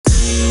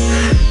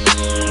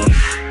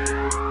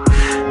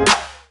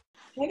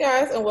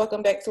guys, and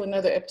welcome back to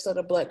another episode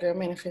of Black Girl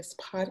Manifest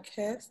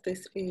Podcast.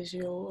 This is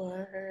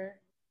your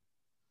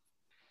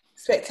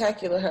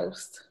spectacular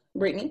host,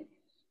 Brittany.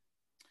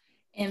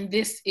 And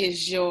this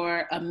is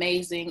your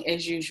amazing,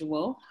 as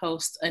usual,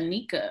 host,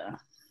 Anika.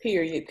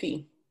 Period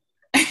T.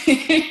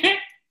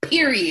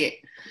 Period.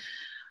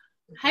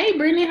 Hey,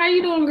 Brittany, how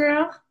you doing,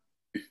 girl?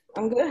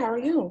 I'm good. How are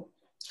you?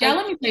 Yeah,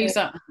 let me tell you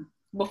something.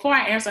 Before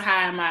I answer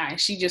how am I,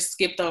 she just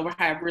skipped over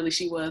how really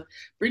she was.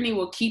 Brittany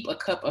will keep a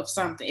cup of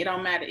something. It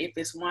don't matter if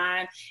it's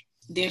wine,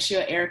 then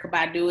she'll Erykah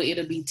Badu it.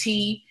 It'll be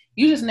tea.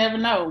 You just never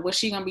know what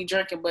she gonna be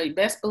drinking, but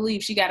best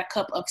believe she got a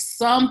cup of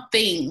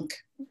something.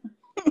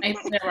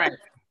 Ain't that right?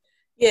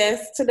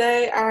 Yes,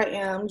 today I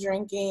am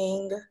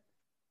drinking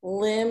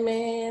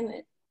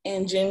lemon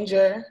and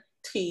ginger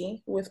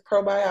tea with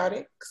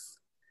probiotics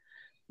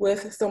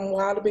with some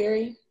wild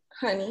berry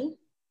honey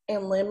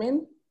and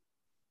lemon.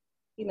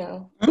 You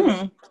know,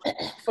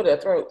 for the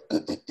throat.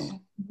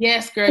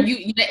 Yes, girl.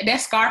 You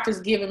that scarf is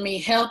giving me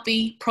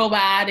healthy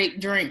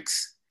probiotic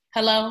drinks.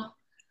 Hello.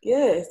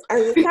 Yes,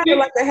 it's kind of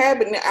like a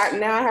habit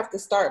now. I have to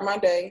start my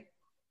day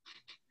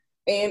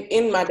and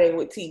end my day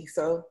with tea.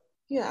 So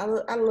yeah,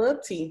 I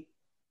love tea.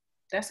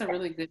 That's a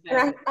really good day.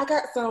 And I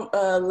got some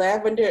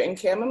lavender and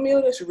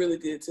chamomile. That's really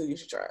good too. You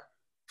should try it.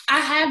 I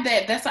have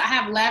that. I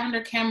have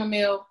lavender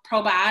chamomile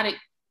probiotic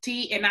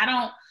tea, and I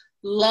don't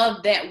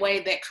love that way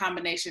that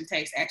combination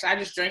tastes. Actually, I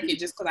just drink it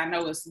just because I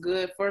know it's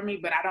good for me,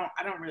 but I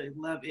don't really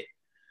love it.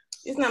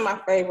 It's not my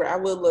favorite. I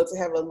would love to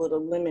have a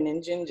little lemon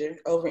and ginger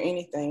over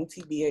anything,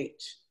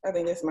 TBH. I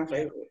think that's my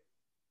favorite.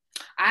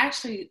 I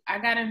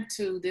got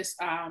into this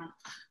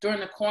during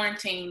the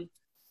quarantine.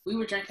 We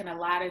were drinking a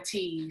lot of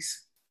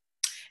teas,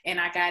 and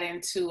I got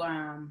into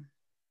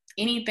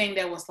anything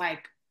that was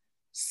like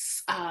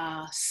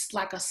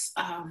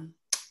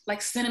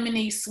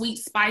cinnamony, sweet,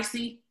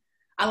 spicy.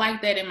 I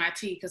like that in my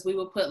tea because we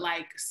would put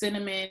like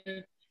cinnamon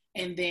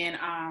and then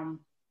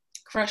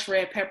crushed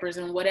red peppers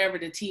and whatever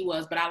the tea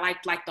was. But I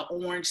liked like the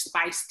orange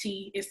spice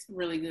tea. It's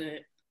really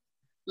good.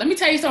 Let me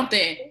tell you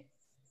something.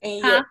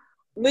 And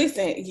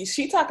listen,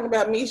 she talking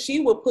about me. She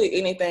would put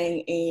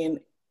anything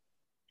in.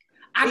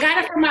 I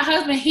got it from my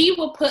husband. He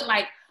would put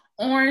like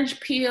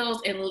orange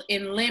peels and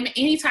lemon,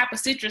 any type of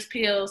citrus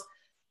peels,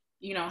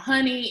 you know,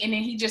 honey, and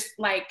then he just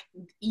like,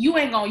 you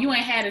ain't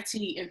had a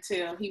tea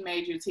until he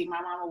made your tea. My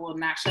mama will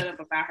not shut up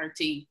about her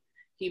tea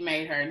he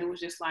made her. And it was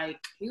just like,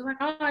 he was like,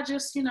 oh, I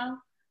just,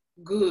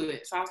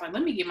 good. So I was like,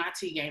 let me get my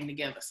tea game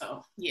together.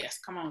 So yes,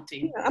 come on,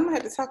 tea. Yeah, I'm gonna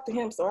have to talk to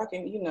him so I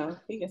can,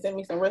 he can send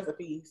me some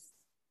recipes.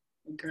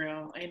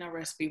 Girl, ain't no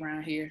recipe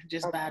around here.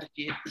 Just buy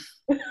the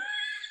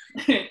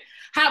shit.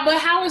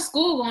 How is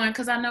school going?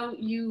 Because I know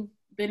you've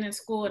been in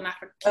school and I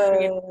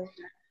forget.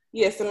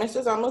 Yeah,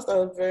 semester's almost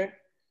over.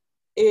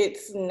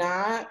 It's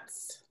not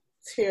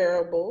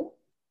terrible,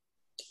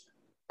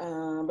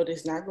 but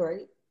it's not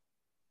great.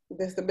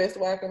 That's the best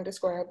way I can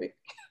describe it.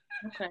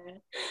 Okay.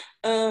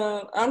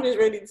 I'm just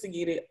ready to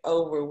get it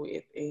over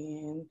with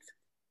and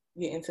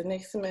get into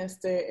next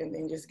semester and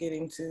then just get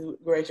into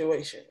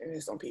graduation and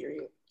it's on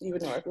period, even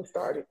though I just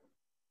started.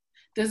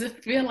 Does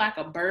it feel like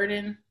a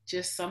burden,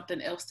 just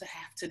something else to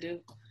have to do?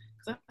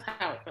 Because that's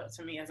how it felt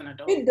to me as an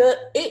adult.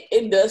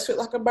 It does feel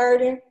like a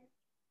burden.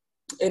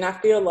 And I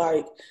feel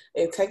like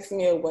it takes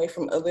me away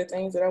from other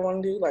things that I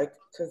want to do, like,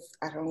 because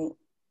I don't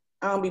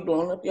be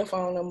blowing up your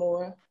phone no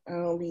more. I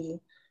don't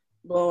be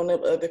blowing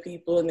up other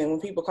people. And then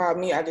when people call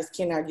me, I just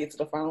cannot get to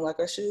the phone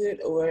like I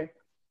should. Or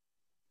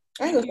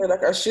I ain't gonna say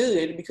like I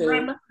should because I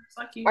don't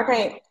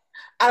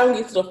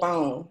get to the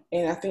phone.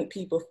 And I think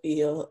people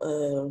feel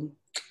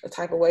a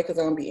type of way because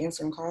I don't be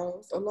answering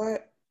calls a lot.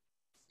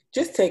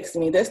 Just text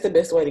me. That's the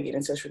best way to get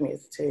in touch with me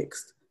is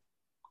text.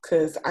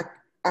 Because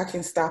I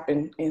can stop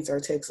and answer a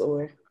text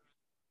or,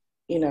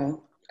 I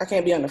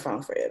can't be on the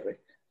phone forever.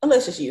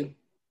 Unless it's you.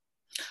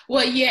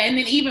 Well, yeah, and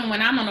then even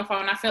when I'm on the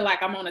phone, I feel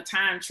like I'm on a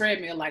time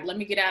treadmill. Like, let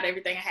me get out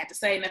everything I had to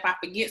say. And if I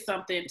forget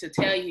something to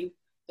tell you,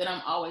 then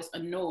I'm always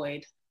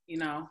annoyed,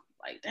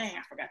 like, dang,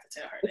 I forgot to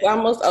tell her that. It's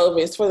almost over.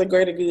 It's for the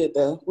greater good,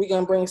 though. We're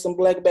going to bring some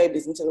black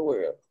babies into the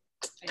world.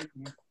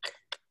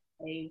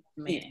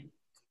 Amen.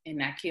 And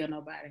not kill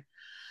nobody.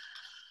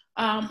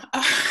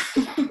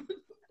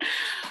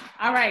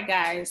 All right,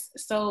 guys.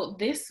 So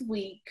this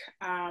week,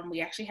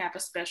 we actually have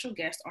a special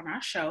guest on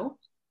our show.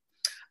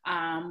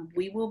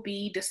 We will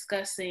be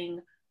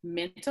discussing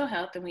mental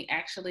health, and we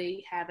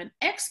actually have an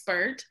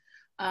expert,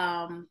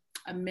 a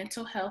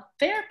mental health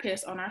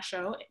therapist on our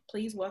show.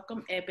 Please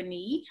welcome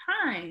Ebony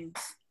Hines.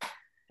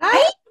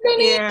 Hi,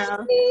 Ebony.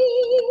 Yeah.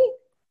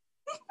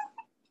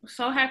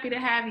 So happy to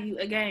have you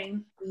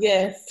again.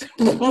 Yes.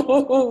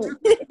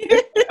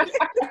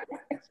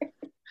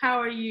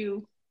 How are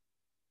you?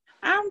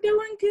 I'm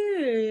doing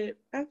good.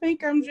 I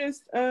think I'm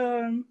just,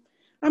 I'm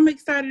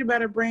excited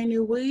about a brand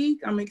new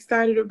week. I'm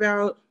excited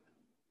about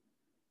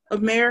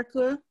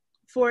America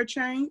for a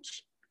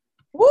change.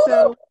 Woo!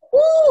 So,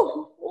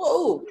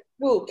 woo!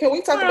 Can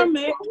we talk about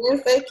that for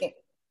 1 second?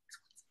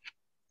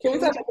 Can we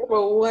talk about that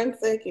for 1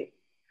 second?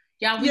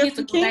 Y'all, we get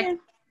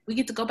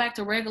to go back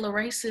to regular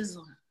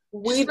racism.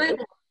 We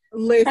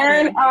Listen.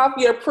 Turn off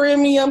your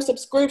premium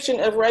subscription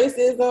of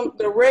racism.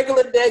 The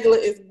regular Degla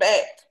is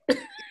back.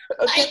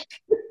 Okay.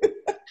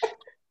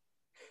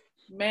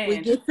 Man. We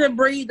get to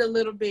breathe a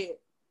little bit.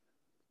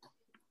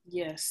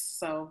 Yes.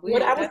 So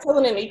what I was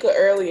telling Anika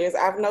earlier is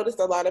I've noticed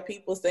a lot of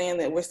people saying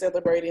that we're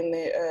celebrating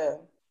that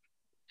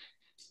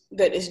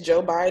it's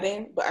Joe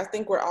Biden, but I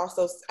think we're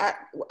also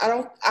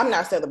I'm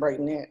not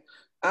celebrating that.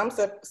 I'm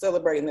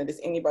celebrating that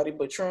it's anybody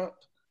but Trump,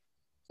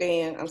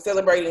 and I'm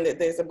celebrating that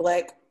there's a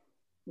Black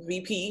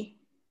VP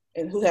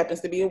and who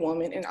happens to be a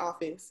woman in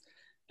office.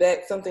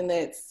 That's something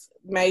that's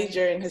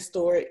major and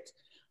historic.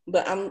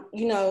 But I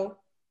know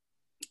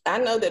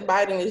that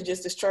Biden is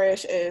just as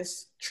trash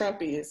as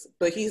Trump is,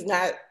 but he's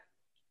not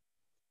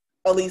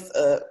at least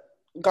a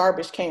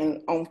garbage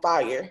can on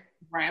fire.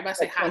 Right, I'm about to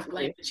say hot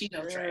flame, but she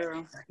no trash.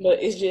 But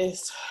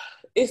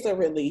it's a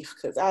relief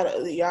because I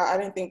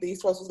didn't think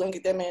these folks was gonna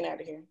get that man out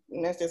of here,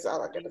 and that's just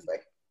all I gotta say.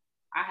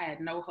 I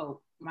had no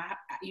hope.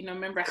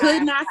 Remember?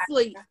 Could not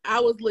sleep. I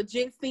was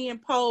legit seeing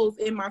polls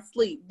in my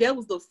sleep. That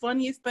was the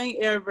funniest thing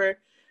ever.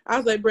 I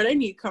was like, bro, they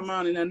need to come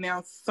on and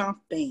announce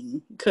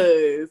something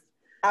because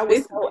I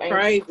was so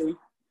crazy.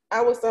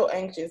 I was so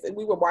anxious, and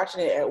we were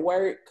watching it at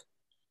work.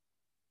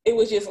 It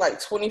was just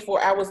like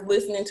 24 hours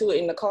listening to it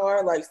in the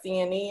car, like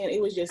CNN.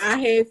 It was just. I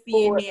had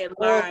CNN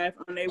live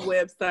on their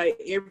website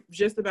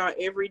just about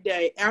every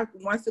day.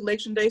 Once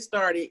election day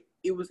started,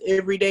 it was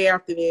every day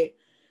after that.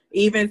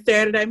 Even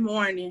Saturday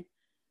morning,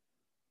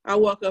 I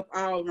woke up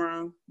all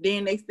wrong.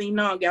 Then they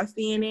got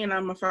CNN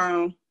on my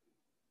phone.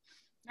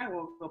 I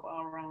woke up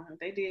all wrong.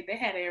 They did. They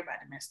had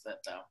everybody messed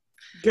up though.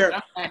 Girl,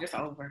 I'm glad it's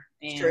over.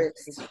 And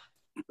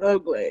so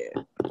glad.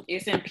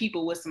 It's in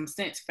people with some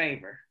sense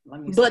favor.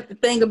 But the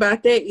thing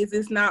about that is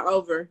it's not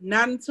over.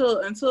 Not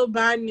until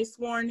Biden is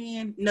sworn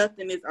in,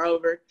 nothing is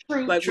over.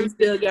 True, we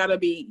still gotta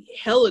be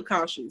hella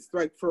cautious,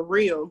 like for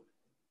real.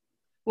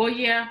 Well,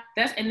 yeah,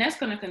 that's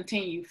gonna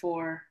continue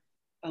for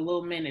a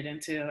little minute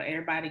until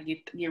everybody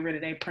get rid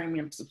of their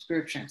premium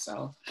subscription.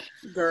 So,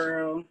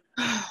 girl,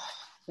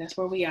 that's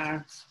where we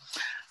are.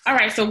 All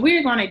right, so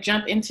we're gonna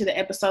jump into the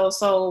episode.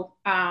 So,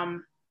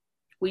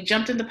 we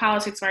jumped into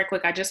politics very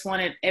quick. I just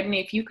wanted,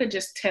 Ebony, if you could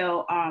just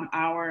tell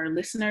our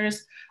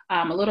listeners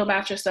a little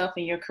about yourself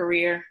and your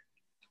career,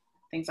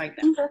 things like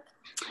that. Okay.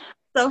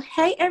 So,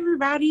 hey,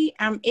 everybody.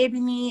 I'm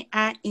Ebony.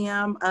 I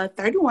am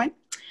 31.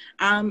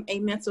 I'm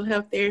a mental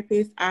health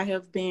therapist. I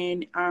have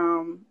been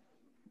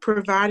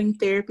providing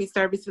therapy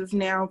services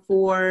now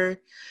for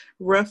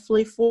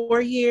roughly 4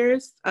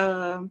 years.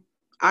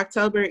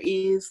 October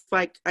is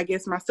I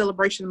guess my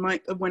celebration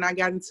month of when I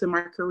got into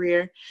my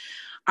career.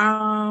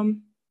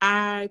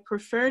 I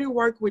prefer to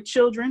work with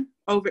children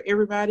over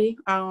everybody.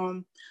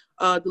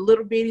 The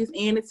little bitties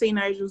and the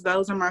teenagers,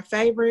 those are my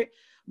favorite.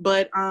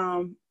 But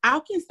I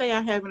can say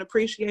I have an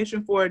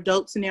appreciation for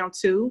adults now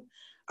too.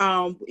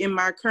 In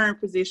my current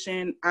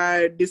position,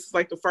 this is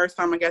the first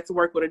time I got to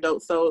work with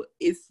adults, so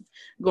it's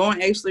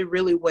going actually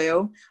really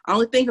well.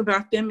 Only thing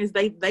about them is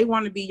they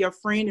want to be your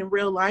friend in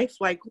real life,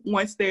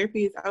 once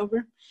therapy is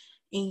over,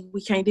 and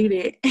we can't do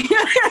that.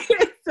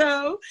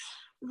 So.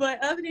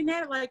 But other than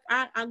that,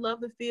 I love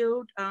the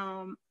field.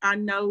 I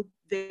know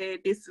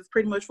that this is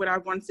pretty much what I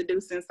wanted to do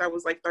since I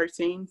was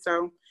 13.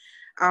 So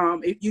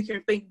if you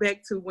can think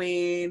back to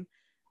when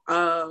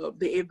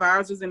the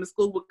advisors in the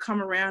school would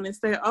come around and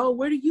say, oh,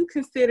 what are you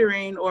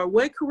considering? Or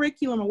what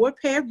curriculum or what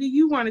path do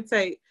you want to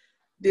take?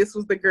 This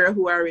was the girl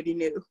who I already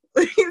knew.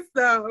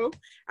 So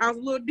I was a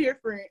little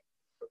different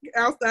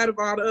outside of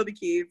all the other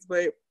kids.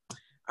 But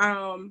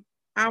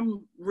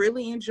I'm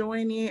really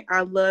enjoying it.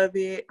 I love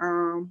it.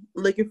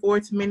 Looking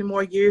forward to many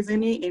more years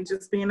in it and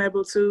just being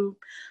able to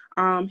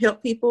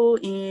help people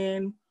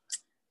and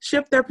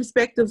shift their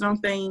perspectives on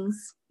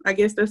things. I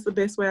guess that's the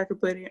best way I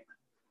could put it.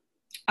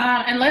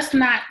 And let's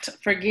not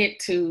forget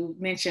to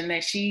mention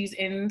that she's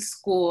in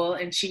school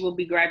and she will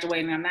be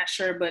graduating. I'm not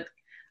sure, but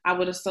I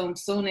would assume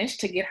soonish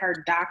to get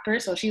her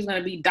doctorate. So she's going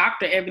to be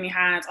Dr. Ebony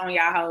Hines on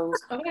y'all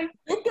hoes. Okay.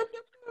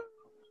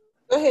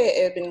 Go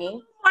ahead,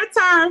 Ebony. More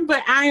time,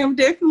 but I am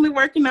definitely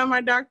working on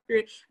my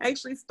doctorate. I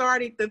actually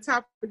started the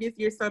top of this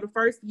year, so the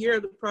first year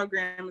of the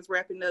program is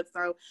wrapping up.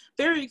 So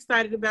very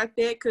excited about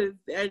that because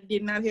I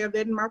did not have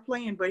that in my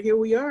plan, but here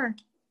we are.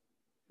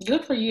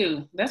 Good for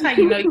you. That's how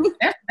you know.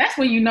 That's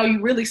when you know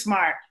you're really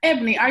smart.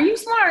 Ebony, are you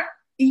smart?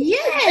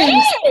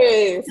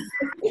 Yes.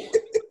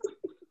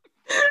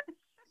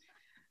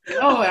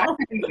 Oh,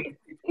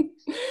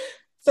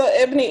 So,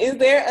 Ebony, is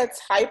there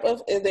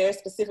a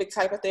specific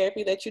type of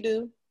therapy that you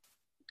do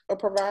or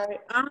provide?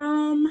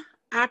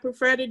 I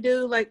prefer to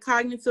do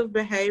cognitive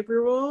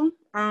behavioral,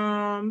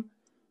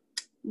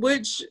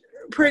 which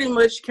pretty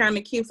much kind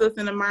of keeps us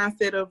in the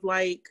mindset of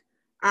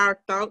our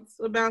thoughts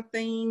about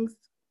things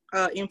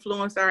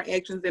influence our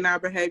actions and our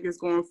behaviors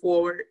going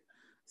forward.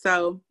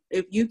 So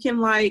if you can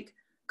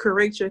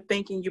correct your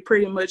thinking, you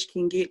pretty much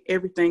can get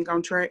everything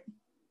on track.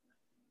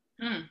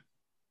 And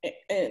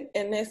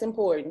that's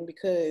important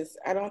because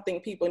I don't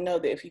think people know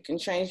that if you can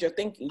change your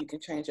thinking, you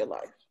can change your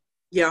life.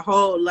 Your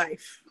whole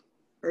life.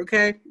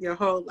 Okay? Your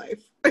whole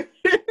life.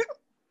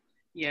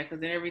 Yeah, because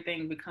then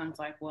everything becomes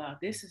like, well,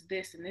 this is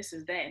this and this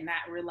is that, and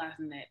not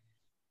realizing that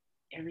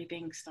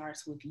everything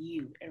starts with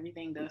you.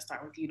 Everything does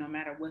start with you, no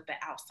matter what the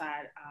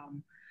outside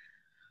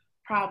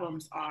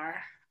problems are.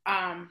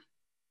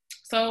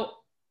 So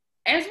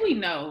as we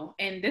know,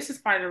 and this is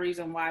part of the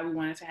reason why we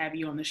wanted to have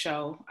you on the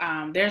show,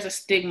 there's a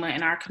stigma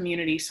in our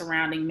community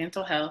surrounding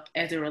mental health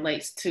as it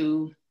relates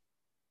to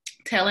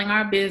telling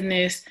our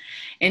business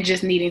and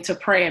just needing to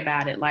pray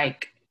about it.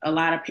 Like a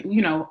lot of people,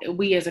 you know,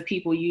 we as a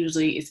people,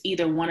 usually it's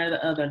either one or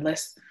the other.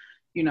 Let's,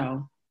 you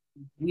know,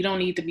 we don't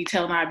need to be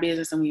telling our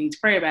business and we need to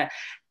pray about it.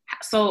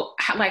 So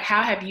like,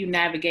 how have you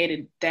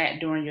navigated that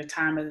during your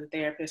time as a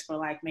therapist for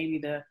like maybe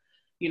the,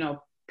 you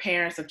know,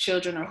 parents of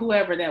children or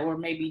whoever that were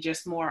maybe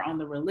just more on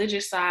the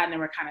religious side and they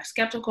were kind of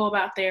skeptical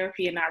about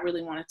therapy and not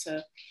really wanted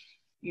to,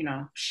 you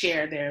know,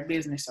 share their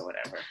business or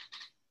whatever?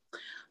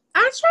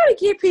 I try to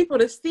get people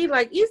to see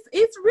like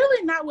it's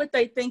really not what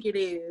they think it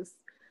is.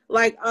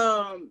 Like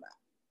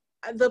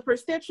the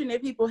perception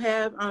that people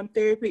have on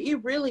therapy,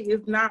 it really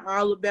is not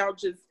all about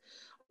just,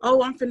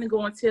 oh, I'm finna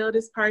go and tell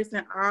this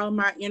person all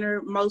my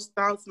innermost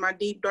thoughts, my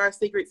deep dark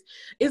secrets.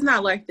 It's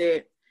not like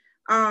that.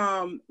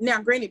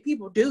 Now granted,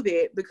 people do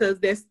that because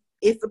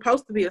it's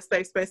supposed to be a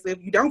safe space.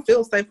 If you don't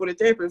feel safe with a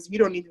therapist, you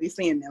don't need to be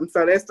seeing them.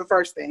 So that's the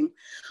first thing.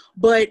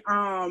 But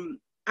I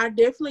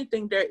definitely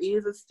think there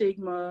is a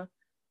stigma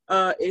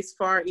as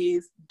far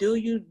as, do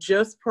you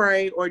just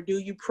pray or do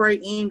you pray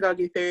and go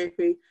get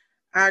therapy?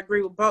 I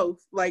agree with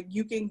both. Like,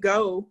 you can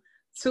go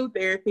to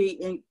therapy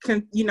and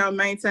can, you know,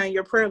 maintain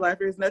your prayer life.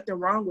 There's nothing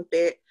wrong with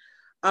that.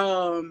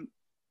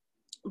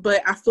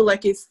 But I feel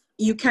like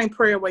you can't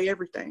pray away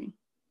everything.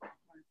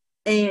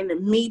 And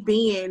me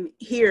being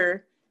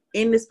here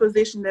in this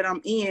position that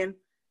I'm in,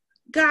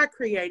 God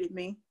created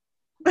me.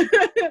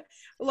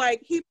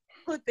 Like, he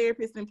put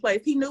therapists in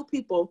place. He knew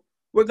people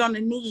were going to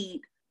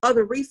need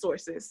other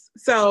resources.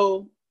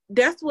 So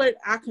that's what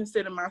I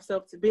consider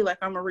myself to be. Like,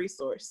 I'm a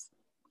resource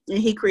and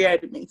he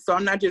created me. So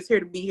I'm not just here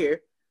to be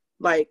here.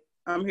 Like,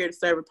 I'm here to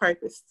serve a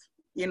purpose,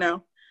 you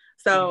know?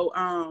 So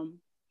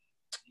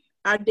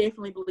I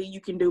definitely believe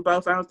you can do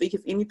both. I don't think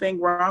there's anything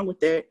wrong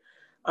with that.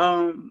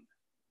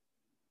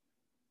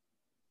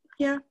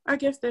 Yeah, I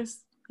guess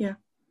yeah.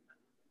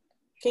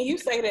 Can you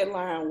say that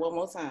line one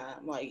more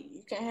time? Like,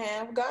 you can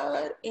have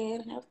God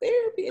and have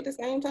therapy at the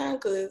same time?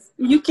 Because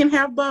you can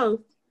have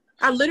both.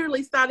 I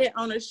literally saw that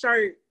on a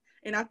shirt,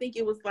 and I think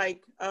it was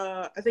like,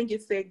 I think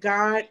it said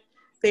God,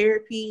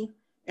 therapy,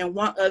 and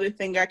one other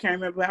thing I can't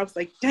remember. I was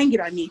like, dang it,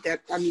 I need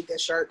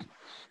that shirt.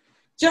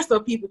 Just so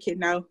people can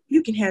know,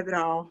 you can have it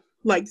all.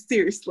 Like,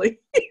 seriously.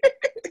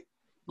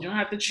 You don't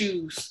have to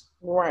choose.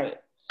 Right.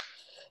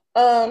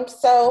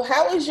 So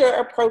how is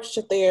your approach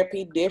to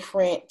therapy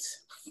different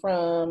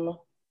from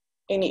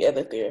any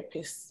other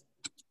therapist?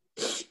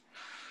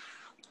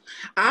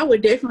 I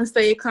would definitely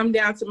say it comes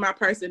down to my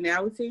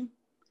personality.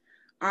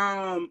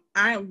 I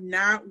am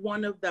not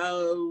one of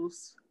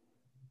those,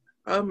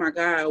 oh my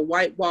God,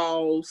 white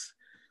walls,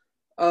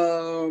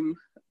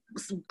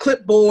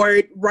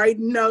 clipboard,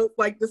 writing notes,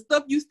 like the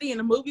stuff you see in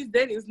the movies.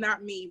 That is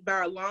not me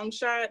by a long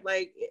shot.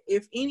 Like,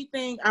 if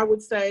anything, I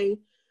would say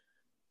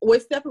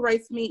what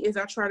separates me is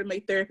I try to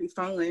make therapy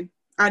fun.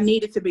 I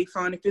need it to be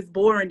fun. If it's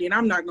boring, then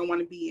I'm not going to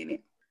want to be in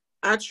it.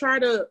 I try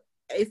to,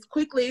 as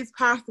quickly as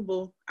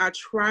possible, I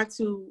try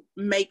to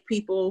make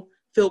people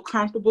feel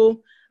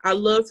comfortable. I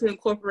love to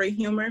incorporate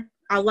humor.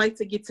 I like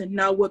to get to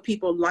know what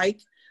people like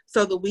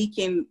so that we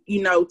can,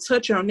 you know,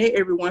 touch on it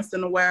every once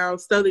in a while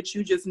so that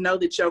you just know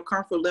that your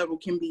comfort level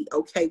can be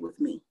okay with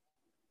me,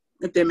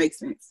 if that makes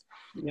sense.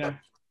 Yeah.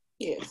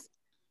 Yes.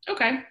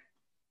 Okay.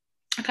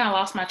 I kind of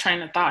lost my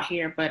train of thought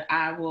here, but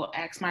I will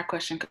ask my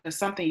question because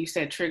something you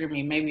said triggered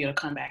me. Maybe it'll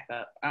come back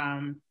up.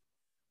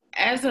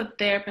 As a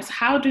therapist,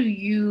 how do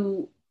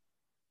you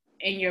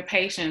and your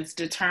patients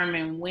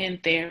determine when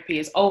therapy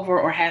is over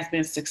or has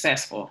been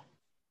successful?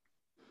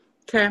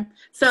 Okay.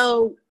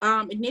 So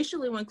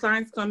initially when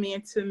clients come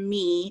in to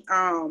me,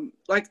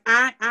 like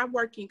I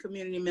work in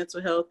community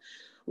mental health,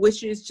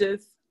 which is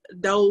just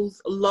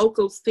those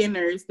local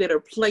centers that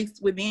are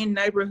placed within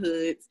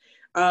neighborhoods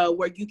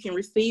where you can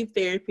receive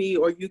therapy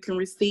or you can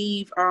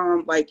receive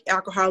like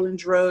alcohol and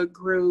drug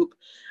group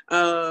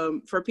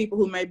for people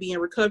who may be in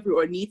recovery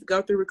or need to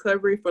go through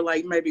recovery for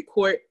like maybe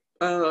court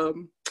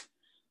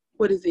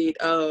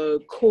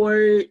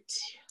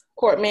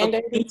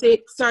mandated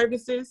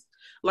services,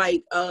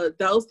 like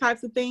those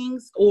types of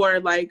things, or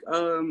like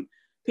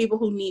people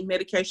who need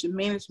medication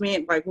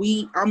management. Like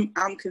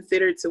I'm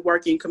considered to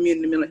work in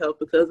community mental health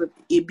because of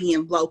it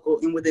being local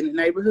and within the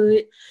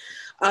neighborhood.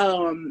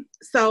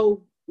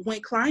 So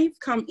when clients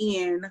come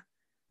in,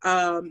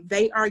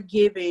 they are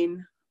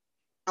given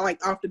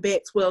like off the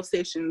bat 12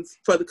 sessions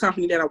for the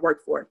company that I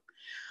work for.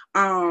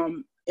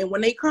 And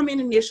when they come in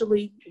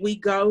initially, we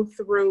go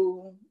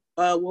through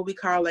what we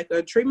call like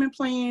a treatment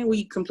plan.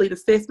 We complete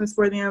assessments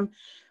for them.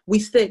 We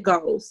set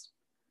goals.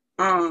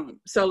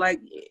 So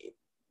like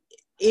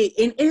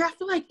and I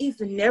feel like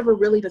it's never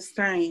really the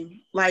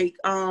same. Like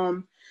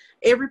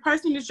every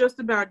person is just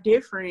about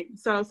different.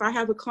 So if I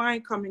have a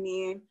client coming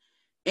in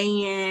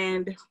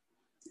and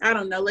I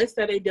don't know, let's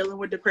say they're dealing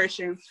with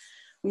depression.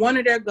 One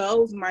of their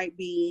goals might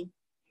be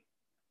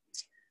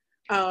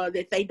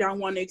that they don't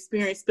want to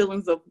experience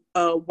feelings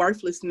of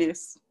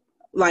worthlessness.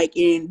 Like,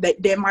 and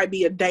that might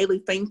be a daily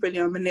thing for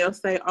them. And they'll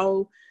say,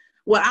 oh,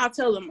 well, I'll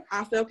tell them,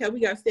 I'll say, okay,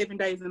 we got 7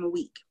 days in a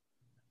week.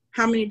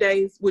 How many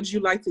days would you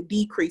like to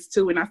decrease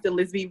to? And I said,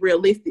 let's be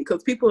realistic,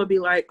 because people will be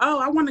like, oh,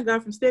 I want to go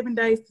from 7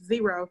 days to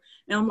 0.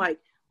 And I'm like,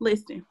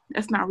 listen,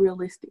 that's not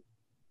realistic.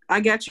 I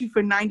got you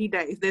for 90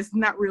 days. That's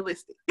not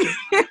realistic.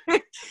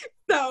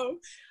 So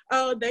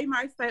they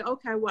might say,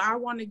 okay, well, I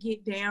want to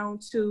get down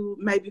to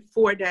maybe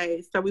 4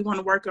 days. So we want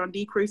to work on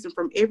decreasing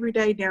from every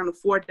day down to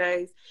 4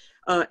 days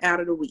out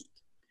of the week.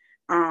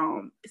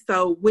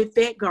 So with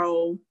that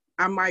goal,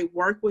 I might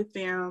work with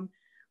them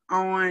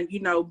on,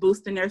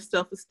 boosting their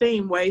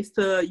self-esteem, ways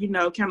to,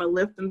 kind of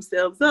lift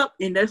themselves up.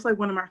 And that's like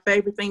one of my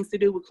favorite things to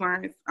do with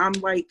clients.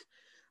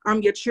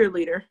 I'm your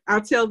cheerleader.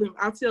 I'll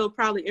tell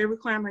probably every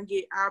client I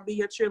get, I'll be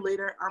your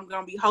cheerleader. I'm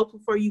going to be hopeful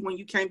for you when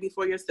you can't be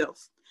for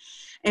yourself.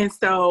 And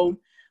so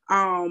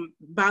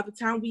by the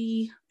time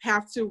we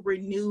have to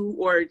renew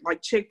or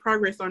like check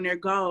progress on their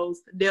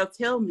goals, they'll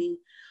tell me,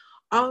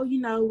 oh,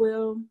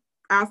 well,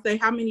 I'll say,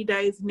 how many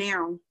days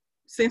now,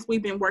 since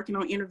we've been working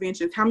on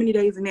interventions, how many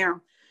days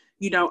now,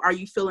 are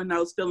you feeling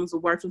those feelings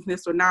of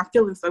worthlessness or not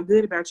feeling so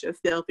good about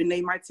yourself? And they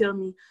might tell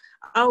me,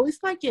 oh, it's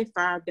like at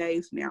 5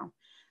 days now.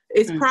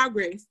 It's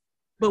progress,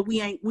 but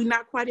we're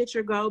not quite at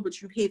your goal, but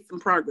you've hit some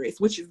progress,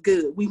 which is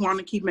good. We want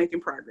to keep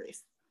making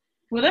progress.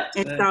 Well, that's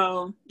good. And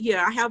so,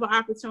 yeah, I have an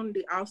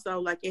opportunity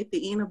also, like at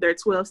the end of their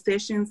 12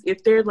 sessions,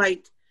 if they're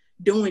like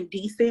doing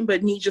decent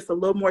but need just a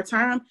little more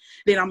time,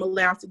 then I'm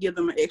allowed to give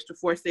them an extra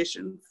 4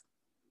 sessions.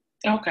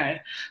 Okay.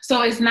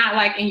 So it's not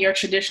like in your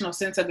traditional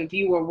sense of if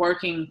you were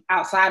working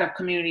outside of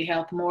community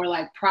health, more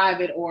like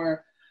private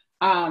or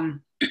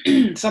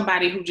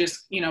somebody who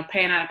just,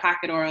 paying out of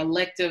pocket or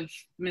elective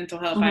mental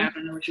health, I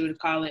don't know what you would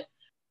call it,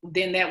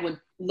 then that would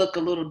look a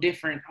little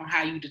different on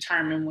how you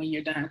determine when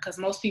you're done. Because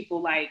most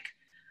people,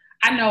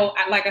 I know,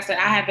 like I said,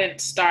 I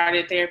haven't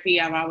started therapy.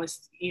 I've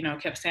always,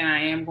 kept saying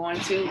I am going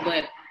to,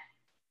 but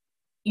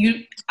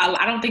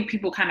I don't think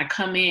people kind of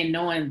come in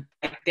knowing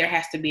like there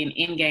has to be an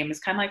end game.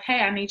 It's kind of like, hey,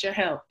 I need your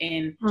help.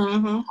 And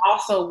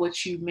also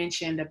what you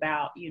mentioned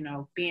about,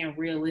 being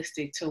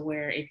realistic to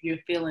where if you're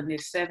feeling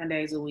this 7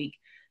 days a week,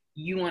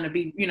 you want to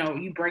be,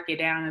 you break it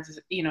down as,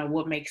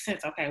 what makes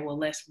sense. Okay, well,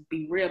 let's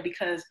be real,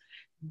 because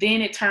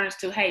then it turns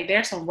to, hey,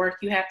 there's some work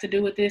you have to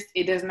do with this.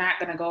 It is not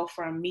going to go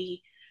from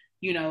me,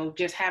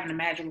 just having a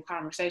magical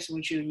conversation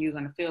with you and you're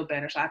going to feel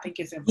better. So I think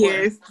it's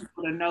important for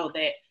people to know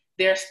that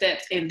there's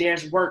steps and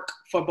there's work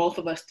for both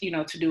of us,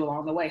 to do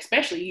along the way,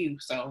 especially you.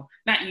 So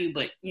not you,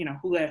 but,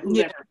 whoever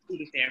needed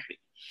therapy.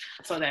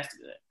 So that's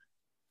good.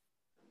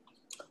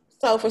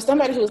 So for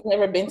somebody who's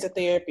never been to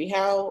therapy,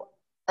 how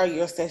are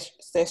your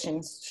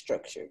sessions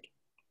structured?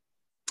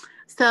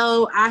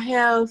 So I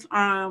have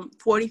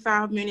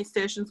 45-minute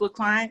sessions with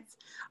clients.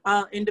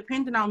 And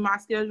depending on my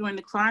schedule and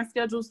the client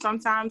schedule,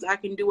 sometimes I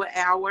can do an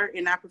hour,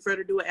 and I prefer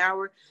to do an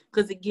hour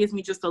because it gives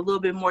me just a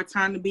little bit more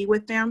time to be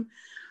with them.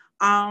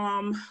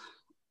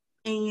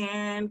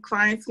 And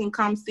clients can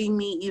come see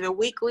me either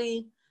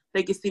weekly,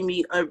 they can see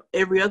me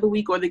every other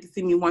week, or they can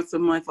see me once a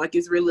month. Like,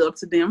 it's really up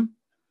to them.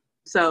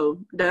 So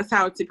that's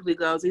how it typically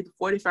goes, either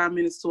 45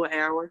 minutes to an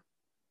hour.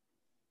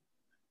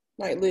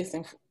 Like,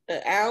 listen,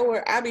 an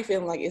hour, I be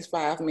feeling like it's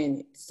 5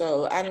 minutes.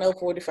 So I know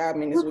 45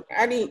 minutes.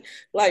 I need,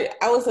 like,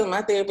 I was telling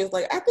my therapist,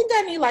 like, I think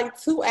I need like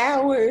 2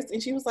 hours.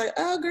 And she was like,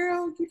 oh,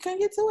 girl, you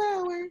can't get 2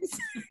 hours.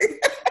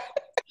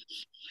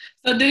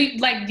 So do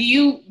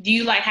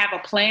you like have a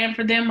plan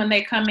for them when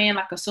they come in,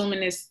 like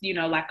assuming it's,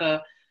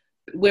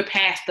 we're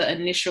past the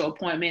initial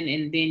appointment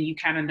and then you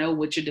kind of know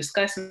what you're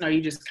discussing, or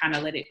you just kind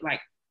of let it like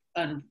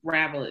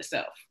unravel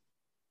itself?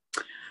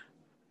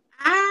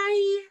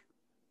 I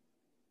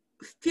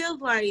feel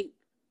like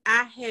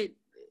I had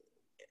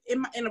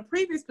in a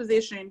previous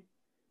position,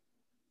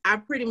 I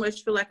pretty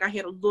much feel like I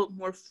had a little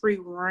more free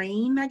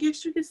reign, I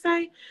guess you could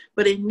say.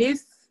 But in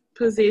this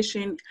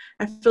position,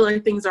 I feel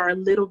like things are a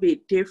little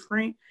bit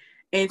different.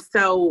 And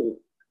so,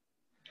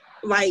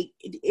 like,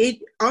 it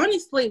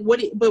honestly,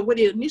 what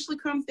it initially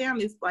comes down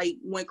is like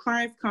when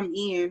clients come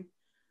in,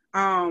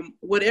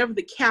 whatever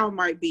the cow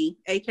might be,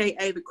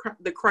 aka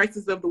the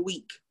crisis of the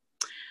week,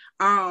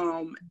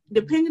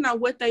 depending on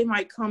what they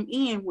might come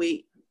in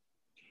with,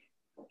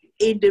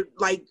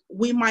 like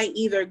we might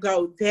either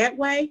go that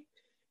way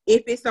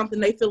if it's something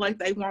they feel like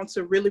they want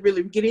to really,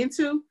 really get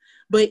into.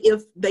 But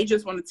if they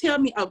just want to tell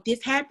me, oh,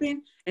 this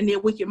happened, and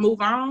then we can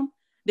move on,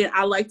 then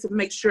I like to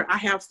make sure I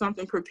have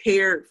something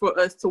prepared for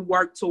us to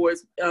work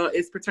towards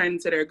as pertaining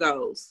to their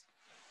goals.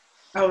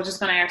 I was just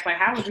going to ask, like,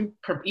 how would you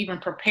even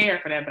prepare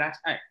for that?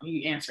 But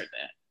you answered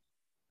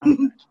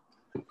that.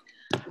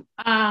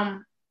 Okay.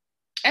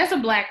 As a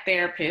Black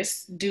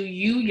therapist, do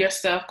you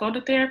yourself go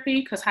to therapy?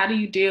 Because how do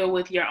you deal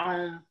with your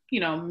own,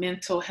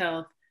 mental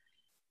health,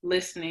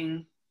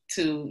 listening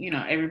to,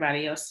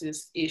 everybody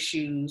else's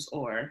issues,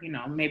 or,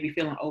 maybe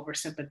feeling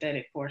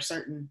oversympathetic for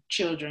certain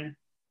children,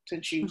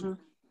 since you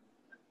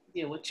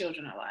deal with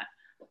children a lot?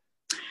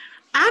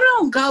 I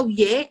don't go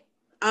yet,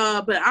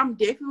 but I'm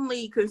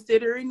definitely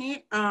considering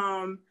it.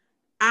 I'm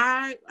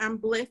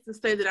blessed to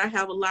say that I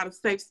have a lot of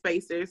safe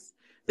spaces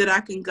that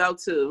I can go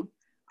to,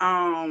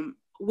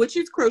 which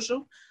is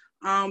crucial,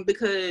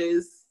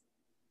 because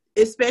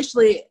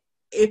especially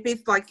if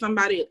it's like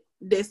somebody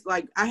that's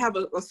like, I have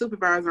a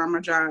supervisor on my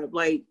job,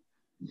 like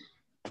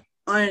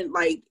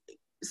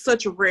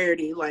such a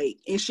rarity, like,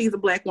 and she's a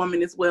Black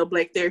woman as well,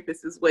 Black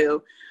therapist as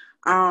well.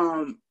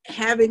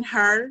 Having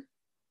her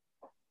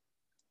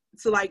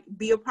to like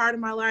be a part of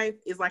my life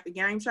is like a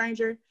game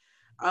changer,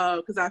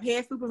 because I've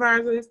had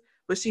supervisors,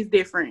 but she's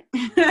different.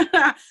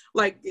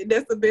 Like,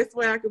 that's the best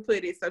way I could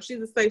put it. So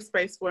she's a safe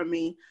space for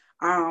me.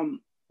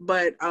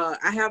 But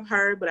I have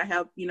her, but I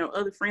have,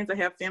 other friends, I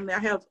have family, I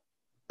have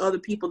other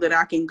people that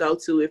I can go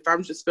to if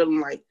I'm just feeling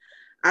like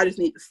I just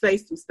need to say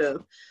some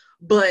stuff.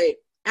 But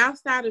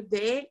outside of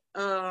that,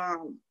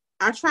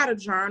 I try to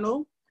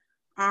journal.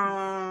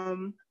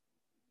 But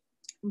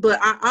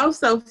I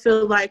also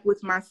feel like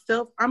with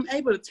myself, I'm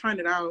able to turn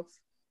it off.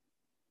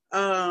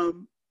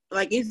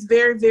 Like, it's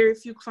very, very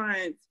few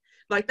clients.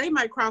 Like, they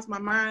might cross my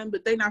mind,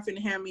 but they not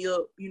finna have me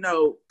up,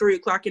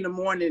 3:00 in the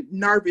morning,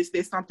 nervous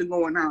there's something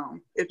going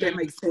on, if that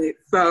makes sense.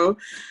 So,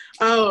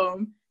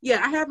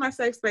 yeah, I have my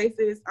safe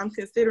spaces. I'm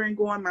considering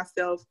going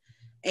myself,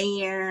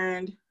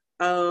 and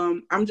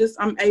I'm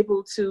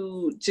able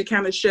to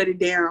kind of shut it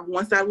down.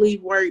 Once I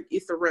leave work,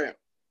 it's a wrap.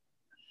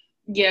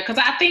 Yeah, because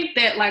I think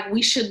that, like,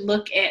 we should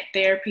look at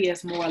therapy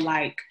as more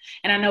like,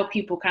 and I know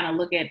people kind of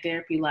look at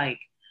therapy like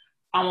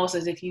almost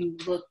as if you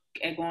look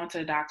at going to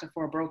the doctor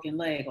for a broken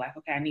leg, like,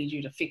 okay, I need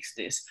you to fix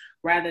this,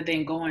 rather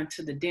than going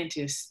to the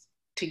dentist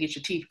to get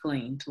your teeth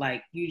cleaned.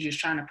 Like, you just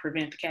trying to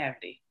prevent the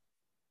cavity.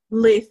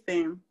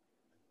 Listen,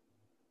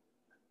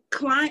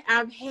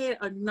 I've had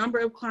a number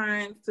of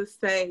clients to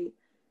say,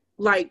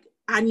 like,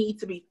 I need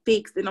to be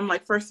fixed. And I'm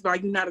like, first of all,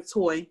 you're not a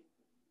toy.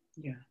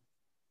 Yeah.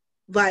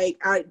 Like,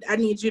 I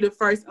need you to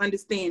first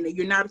understand that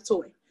you're not a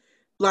toy.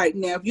 Like,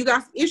 now, if you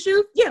got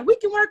issues, yeah, we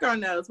can work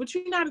on those, but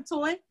you're not a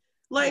toy.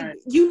 Like, right.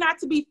 You not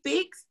to be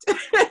fixed.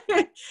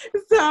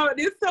 So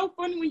it's so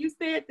funny when you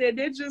said that.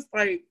 They're just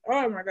like,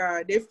 oh my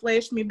God, they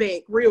flashed me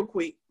back real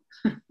quick.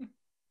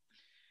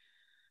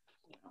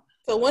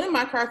 So one of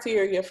my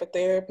criteria for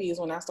therapies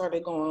when I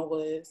started going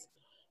was,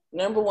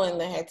 number one,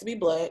 they had to be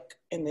Black,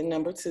 and then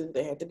number two,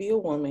 they had to be a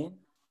woman.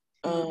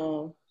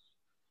 Mm-hmm.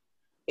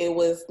 It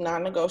was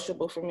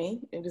non-negotiable for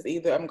me. It was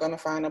either I'm going to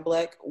find a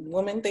Black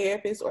woman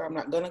therapist or I'm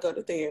not going to go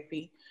to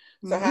therapy.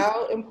 So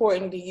how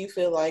important do you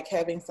feel like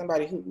having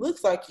somebody who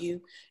looks like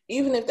you,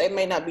 even if they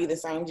may not be the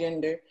same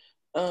gender,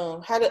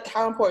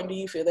 how important do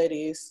you feel that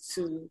is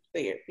to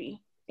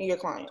therapy and your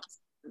clients?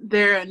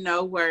 There are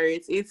no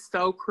words. It's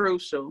so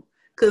crucial.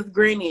 Because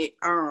granted,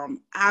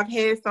 I've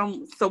had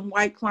some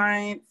white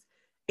clients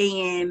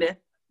and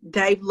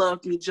they've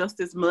loved me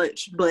just as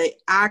much, but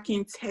I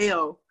can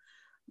tell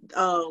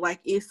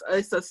like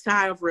it's a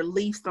sigh of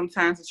relief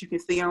sometimes that you can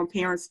see on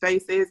parents'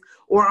 faces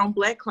or on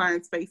Black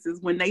clients' faces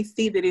when they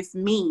see that it's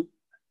me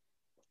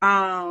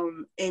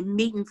and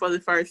meeting for the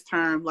first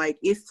time. Like,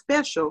 it's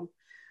special.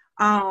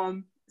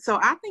 So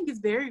I think it's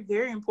very,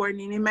 very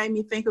important, and it made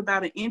me think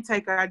about an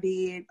intake I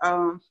did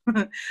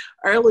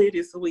earlier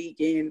this week.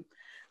 And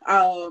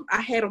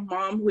I had a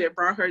mom who had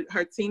brought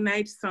her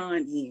teenage son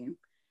in,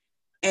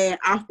 and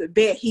off the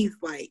bat he's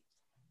like,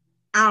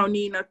 I don't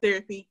need no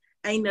therapy,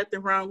 ain't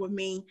nothing wrong with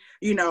me,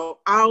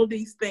 all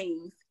these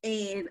things.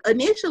 And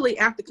initially,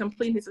 after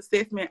completing his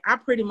assessment, I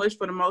pretty much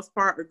for the most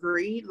part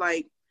agreed.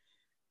 Like,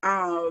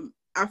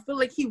 I feel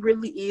like he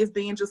really is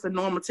being just a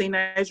normal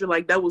teenager.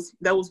 Like, that was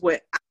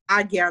what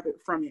I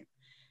gathered from it.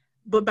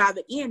 But by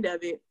the end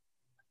of it,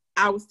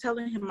 I was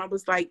telling him, I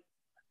was like,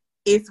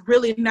 it's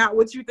really not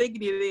what you think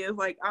it is.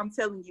 Like, I'm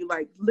telling you,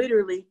 like,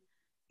 literally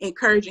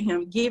encouraging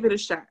him, give it a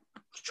shot.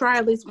 Try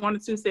at least 1 or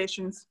 2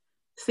 sessions,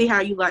 see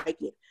how you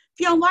like it. If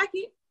you don't like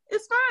it,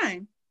 it's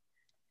fine.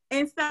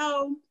 And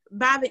so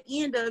by the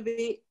end of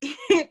it,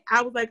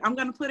 I was like, I'm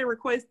going to put a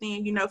request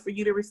in, for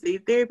you to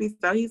receive therapy.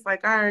 So he's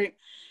like, all right.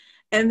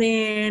 And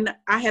then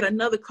I had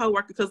another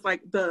coworker, because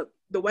like the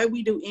way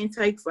we do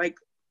intakes, like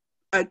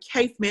a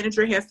case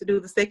manager has to do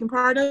the second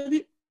part of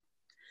it.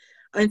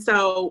 And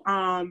so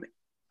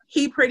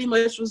he pretty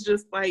much was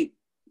just like,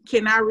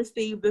 can I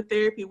receive the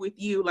therapy with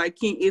you? Like,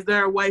 is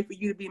there a way for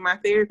you to be my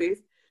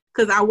therapist?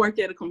 Because I worked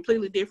at a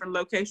completely different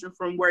location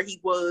from where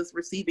he was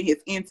receiving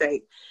his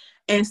intake.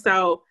 And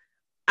so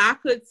I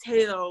could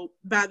tell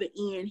by the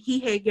end he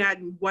had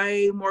gotten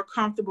way more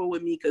comfortable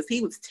with me, because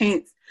he was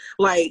tense.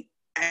 Like,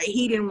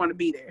 he didn't want to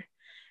be there.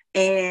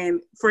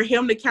 And for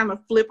him to kind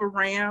of flip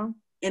around,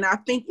 and I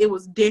think it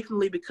was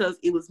definitely because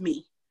it was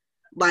me.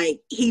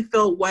 Like, he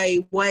felt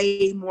way,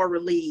 way more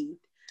relieved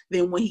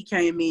than when he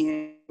came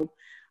in.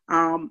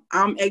 I'm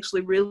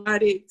actually really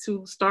excited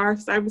to start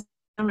service,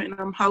 and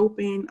I'm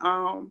hoping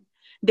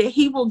that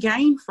he will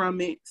gain from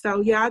it.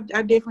 So yeah,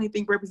 I definitely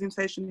think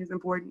representation is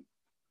important.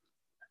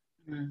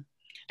 And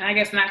I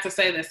guess not to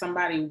say that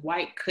somebody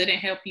white couldn't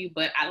help you,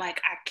 but I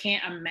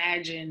can't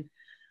imagine.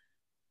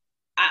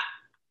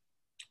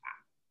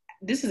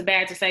 this is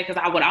bad to say because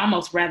I would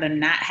almost rather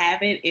not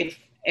have it if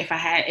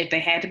they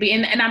had to be.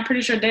 And I'm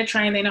pretty sure they're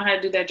trained, they know how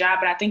to do their job,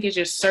 but I think it's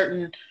just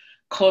certain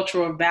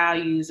cultural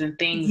values and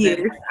things that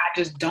I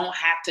just don't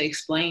have to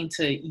explain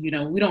to,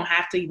 we don't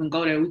have to even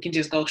go there. We can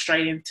just go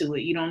straight into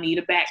it. You don't need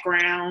a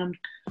background,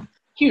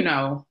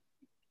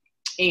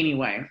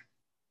 anyway.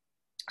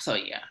 So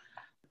yeah.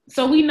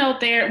 So we know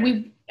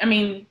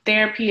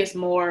therapy is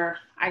more,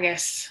 I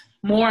guess,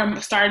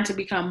 starting to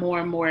become more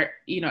and more,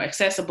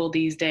 accessible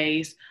these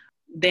days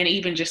than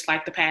even just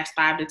like the past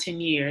 5 to 10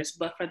 years.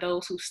 But for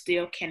those who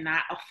still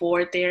cannot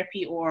afford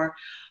therapy or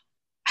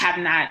have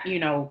not,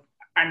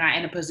 are not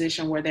in a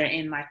position where they're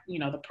in like,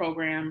 the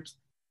programs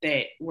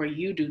where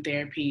you do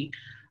therapy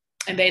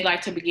and they'd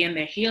like to begin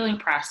their healing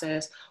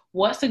process,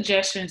 what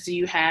suggestions do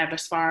you have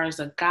as far as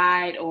a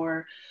guide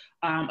or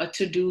a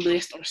to-do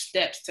list or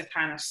steps to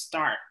kind of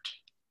start?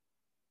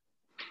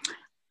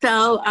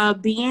 So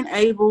being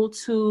able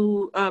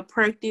to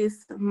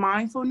practice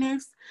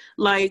mindfulness,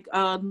 like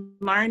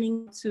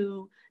learning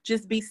to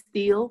just be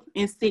still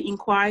and sit in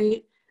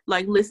quiet,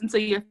 like listen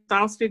to your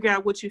thoughts, figure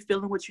out what you're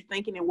feeling, what you're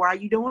thinking, and why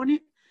you're doing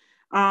it.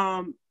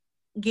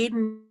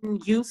 Getting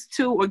used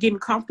to or getting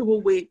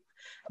comfortable with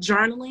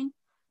journaling,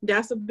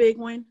 that's a big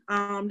one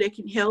that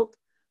can help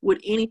with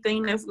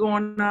anything that's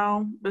going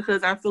on,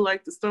 because I feel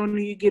like the sooner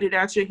you get it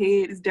out your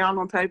head, it's down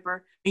on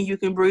paper, and you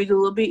can breathe a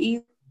little bit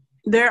easier.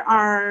 There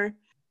are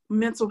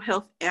mental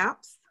health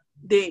apps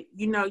that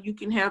you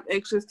can have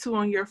access to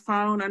on your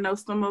phone. I know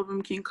some of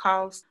them can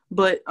cost,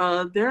 but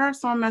there are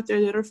some out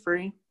there that are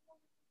free.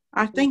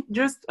 I think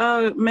just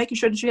making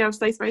sure that you have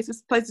safe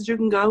spaces, places you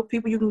can go,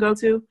 people you can go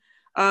to,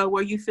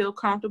 where you feel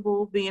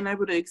comfortable being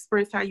able to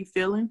express how you're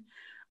feeling,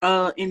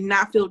 and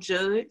not feel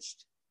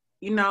judged,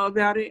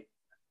 about it,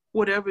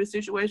 whatever the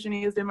situation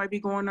is that might be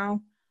going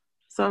on.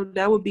 So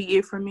that would be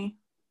it for me.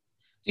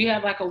 Do you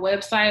have like a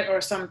website or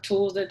some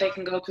tools that they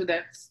can go to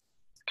that's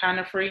kind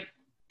of free?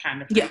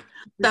 Yeah.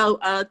 So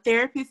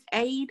Therapist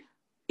Aid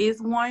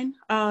is one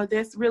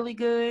that's really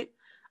good.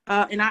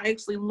 And I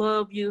actually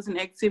love using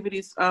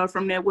activities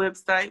from their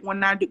website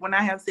when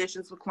I have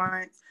sessions with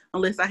clients,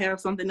 unless I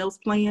have something else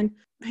planned.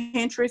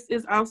 Pinterest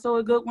is also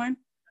a good one.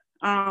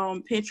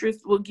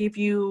 Pinterest will give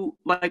you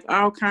like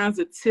all kinds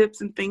of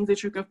tips and things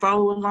that you can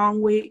follow along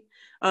with.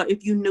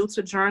 If you're new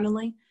to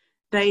journaling,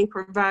 they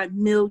provide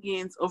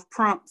millions of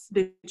prompts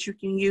that you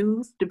can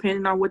use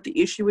depending on what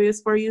the issue is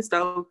for you.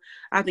 So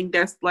I think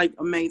that's like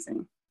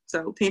amazing.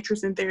 So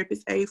Pinterest and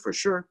Therapist Aid for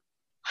sure.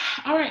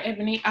 All right,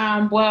 Ebony.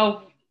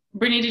 Well,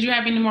 Brittany, did you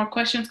have any more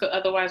questions? Because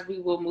otherwise we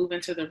will move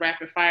into the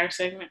rapid fire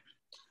segment.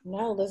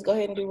 No, let's go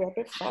ahead and do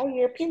rapid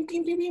fire. Ping,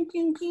 ping, ping, ping,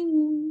 ping,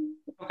 ping.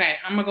 Okay,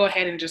 I'm going to go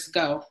ahead and just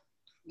go.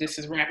 This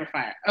is rapid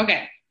fire.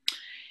 Okay.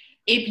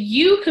 If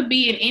you could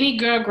be in any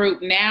girl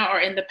group now or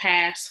in the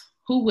past,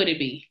 who would it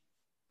be?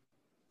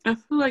 I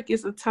feel like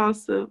it's a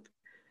toss-up.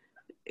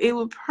 It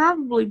would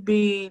probably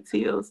be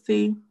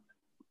TLC.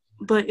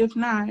 But if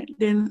not,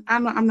 then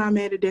I'm not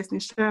mad at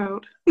Destiny's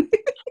Child. Okay.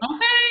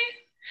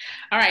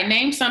 All right.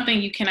 Name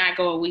something you cannot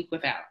go a week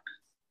without.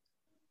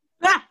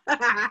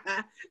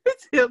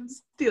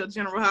 Still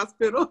General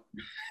Hospital.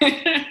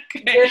 Okay.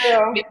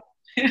 Yeah.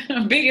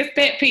 Biggest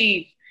pet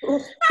peeve.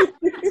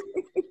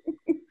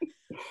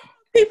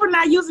 People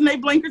not using their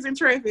blinkers in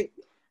traffic.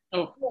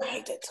 Oh, I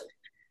hate that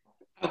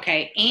too.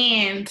 Okay.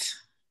 And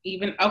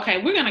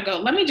we're going to go.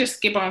 Let me just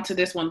skip on to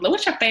this one.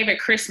 What's your favorite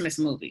Christmas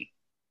movie?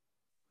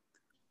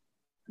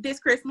 This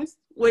Christmas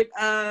with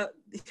the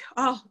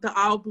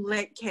all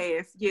black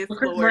cast. Yes,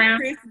 Chris Lord. Brown.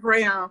 Chris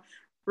Brown,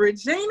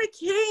 Regina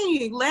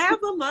King, Lava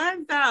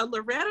Londa,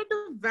 Loretta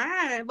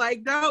Devine.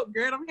 Like, no,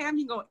 girl, I'm having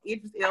you going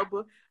Idris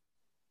Elba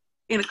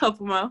in a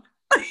couple more.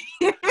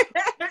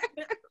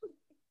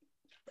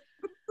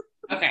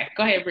 Okay,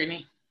 go ahead,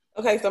 Brittany.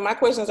 Okay, so my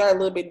questions are a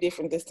little bit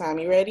different this time.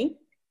 You ready?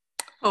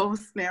 Oh,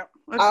 snap.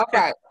 Okay. All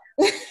right.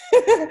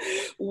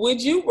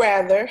 Would you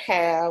rather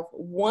have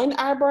one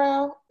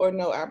eyebrow or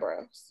no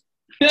eyebrows?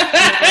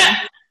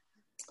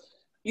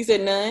 You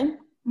said none?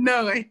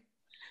 No.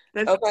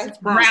 That's okay.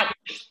 Route.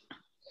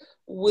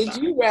 Would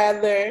you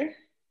rather,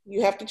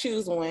 you have to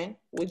choose one,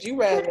 would you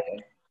rather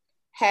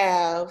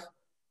have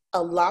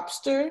a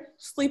lobster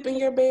sleep in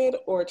your bed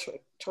or a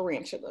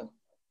tarantula?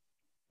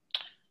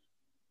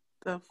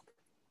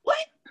 What?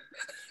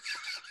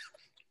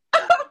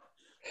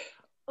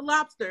 A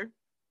lobster.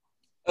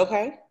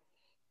 Okay.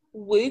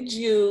 Would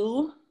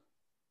you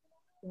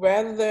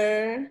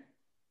rather,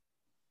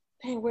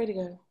 dang, where'd it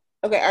go?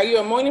 Okay, are you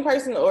a morning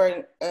person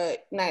or a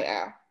night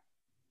owl?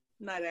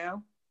 Night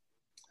owl.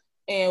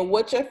 And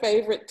what's your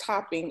favorite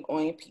topping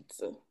on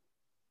pizza?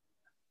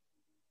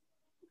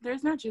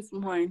 There's not just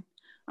one.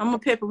 I'm a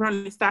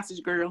pepperoni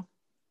sausage girl.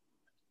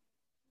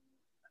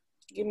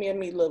 Give me a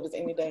meat lovers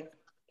any day.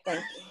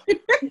 Thank you.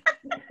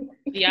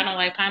 Y'all don't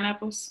like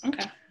pineapples?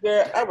 Okay.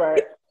 Girl, all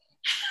right.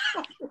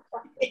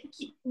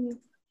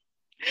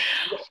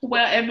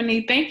 Well,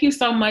 Ebony, thank you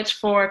so much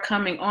for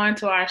coming on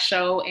to our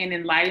show and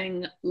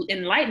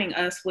enlightening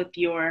us with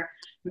your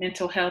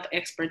mental health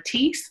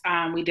expertise.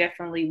 We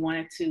definitely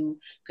wanted to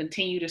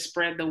continue to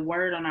spread the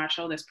word on our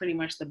show. That's pretty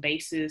much the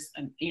basis,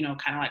 and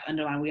kind of like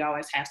underline. We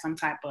always have some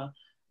type of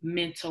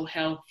mental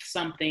health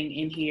something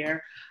in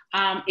here.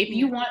 If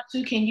you want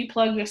to, can you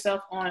plug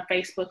yourself on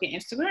Facebook and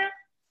Instagram?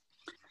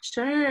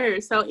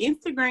 Sure. So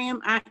Instagram,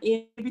 I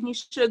Ebony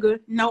Sugar,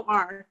 no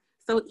R.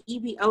 So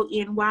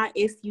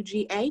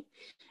EBONYSUGA.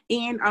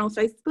 And on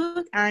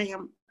Facebook, I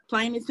am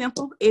plain and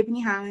simple,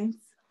 Ebony Hines.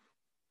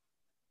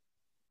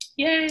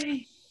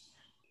 Yay.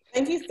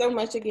 Thank you so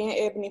much again,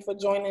 Ebony, for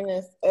joining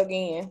us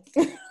again.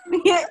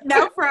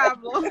 No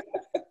problem.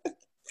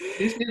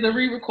 This is a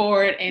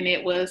re-record, and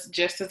it was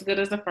just as good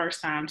as the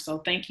first time. So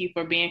thank you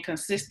for being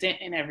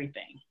consistent in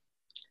everything.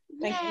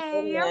 Thank you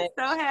so much. I'm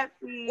so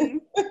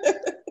happy.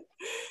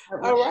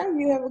 All right.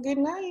 You have a good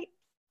night.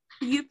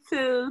 You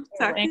too.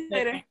 Talk to you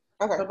later.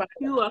 Okay. Bye-bye.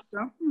 You're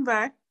welcome.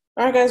 Bye.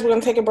 All right, guys. We're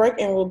going to take a break,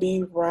 and we'll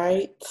be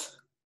right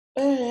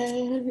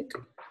back.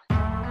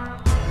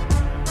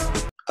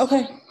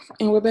 Okay.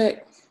 And we're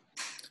back.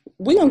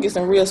 We're going to get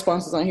some real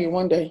sponsors on here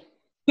one day.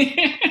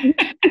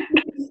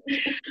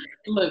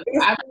 Look,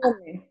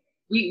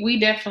 we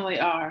definitely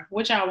are.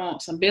 What y'all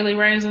want? Some Billy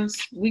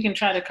Raisins? We can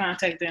try to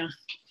contact them.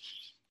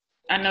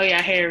 I know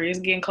y'all hairy. It's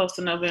getting close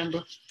to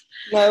November.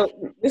 No,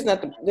 this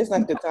not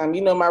the time.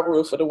 You know my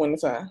rules for the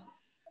winter time.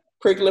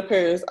 Prickly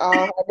pears,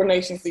 all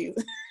hibernation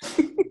season.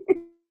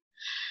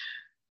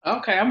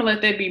 Okay, I'm gonna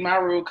let that be my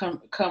rule.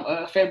 Come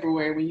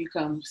February when you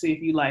come, see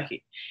if you like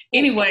it.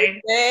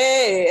 Anyway.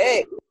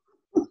 Hey.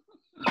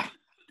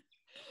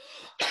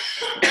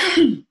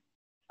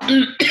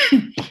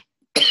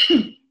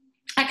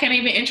 I can't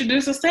even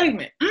introduce a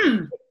segment.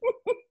 Ooh,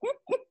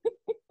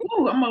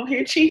 I'm over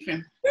here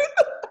chiefing.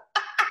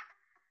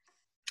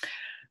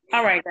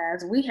 All right,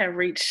 guys, we have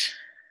reached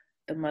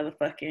the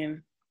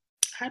motherfucking.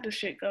 How does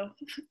shit go?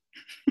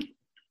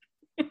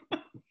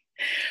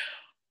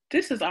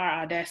 This is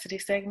our Audacity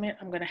segment.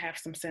 I'm going to have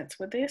some sense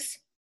with this.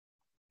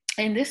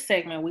 In this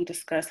segment, we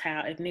discuss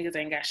how if niggas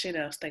ain't got shit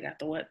else, they got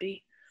the what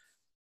be?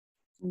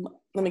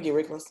 Let me get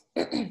reckless.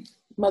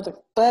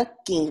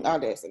 Motherfucking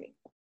Audacity.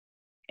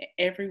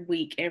 Every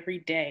week, every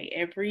day,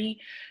 every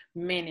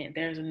minute,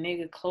 there's a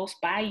nigga close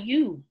by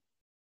you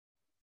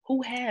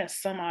who has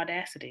some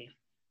audacity.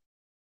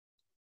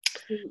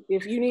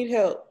 If you need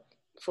help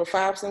for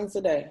 5 cents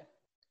a day,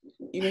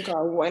 you can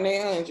call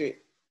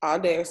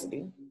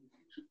 1-800-AUDACITY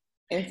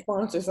and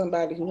sponsor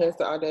somebody who has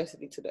the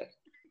audacity today.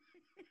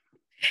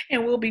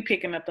 And we'll be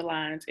picking up the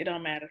lines. It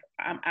don't matter.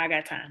 I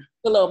got time.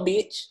 Hello,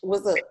 bitch.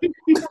 What's up?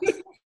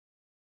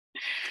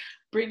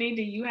 Brittany,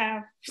 do you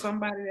have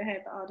somebody that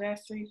had the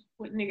audacity?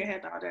 What nigga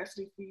had the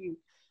audacity for you?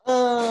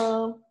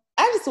 I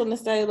just want to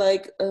say,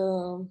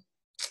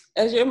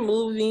 as you're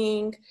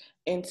moving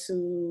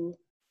into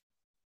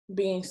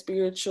being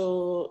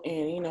spiritual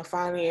and,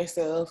 finding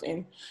yourself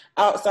and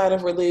outside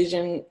of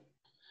religion,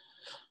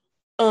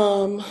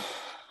 y'all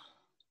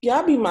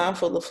be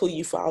mindful of who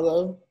you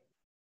follow,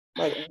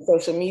 like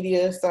social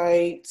media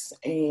sites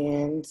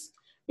and,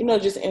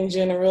 just in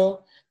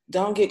general.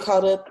 Don't get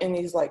caught up in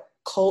these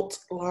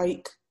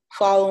cult-like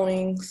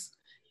followings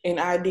and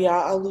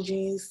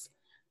ideologies,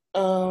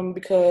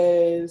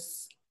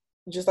 because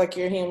just like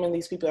you're human,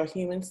 these people are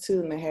humans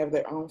too, and they have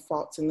their own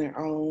faults and their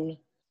own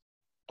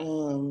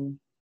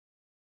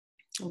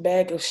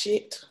bag of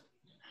shit.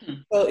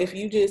 So if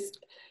you just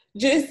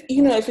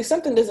if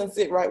something doesn't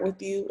sit right with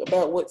you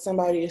about what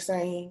somebody is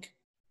saying,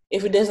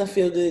 if it doesn't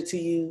feel good to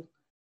you,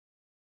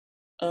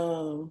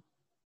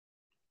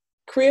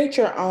 create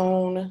your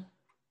own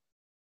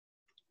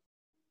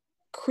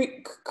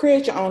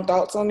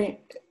thoughts on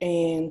it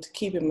and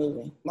keep it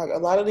moving. Like a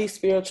lot of these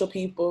spiritual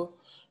people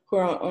who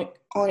are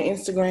on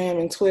Instagram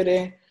and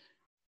Twitter,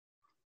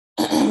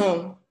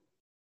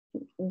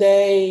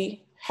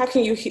 how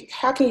can you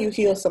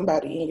heal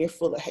somebody and you're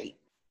full of hate?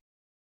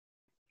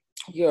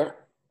 You're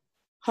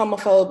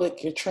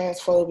homophobic, you're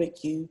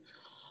transphobic, you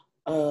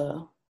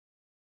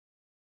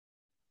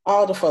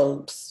all the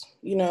phobes,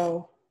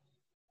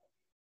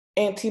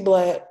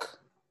 anti-black.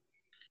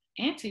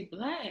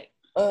 Anti-black.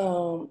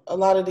 A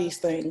lot of these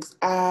things.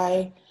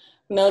 I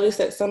noticed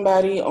that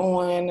somebody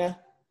on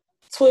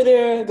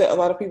Twitter that a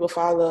lot of people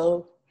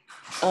follow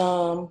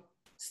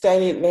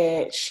stated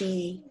that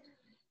she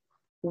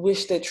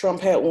wished that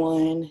Trump had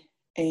won,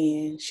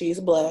 and she's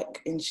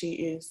Black, and she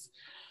is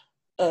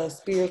a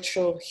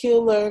spiritual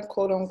healer,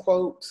 quote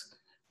unquote,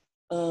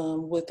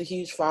 with a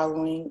huge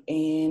following,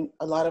 and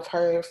a lot of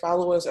her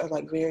followers are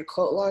very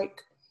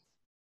cult-like.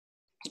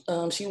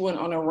 She went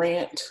on a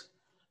rant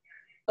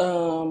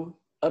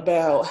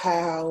about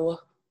how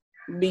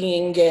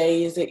being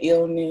gay is an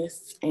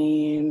illness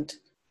and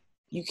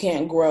you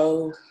can't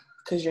grow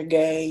because you're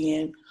gay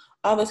and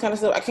all this kind of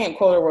stuff. I can't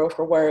quote it word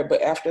for word,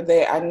 but after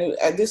that, I knew,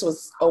 this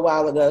was a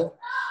while ago.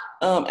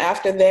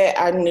 After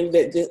that, I knew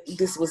that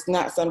this was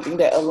not something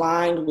that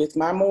aligned with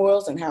my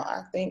morals and how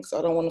I think, so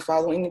I don't want to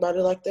follow anybody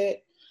like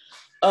that.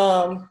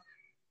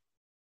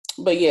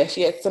 But yeah,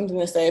 she had something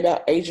to say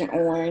about Agent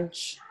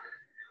Orange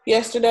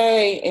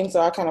yesterday, and so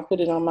I kind of put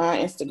it on my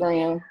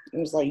Instagram. It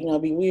was like,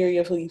 be wary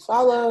of who you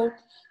follow.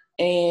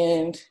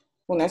 And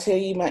when I tell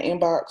you, my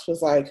inbox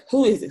was like,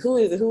 who is it? Who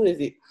is it? Who is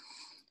it?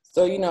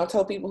 So, I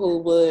told people who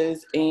it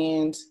was,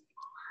 and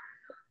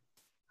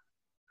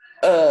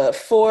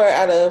four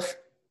out of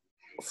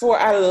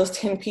those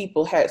 10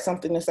 people had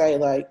something to say.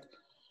 Like,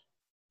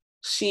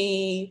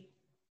 she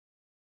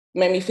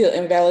made me feel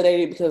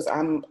invalidated because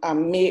I'm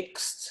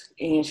mixed,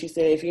 and she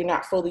said, if you're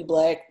not fully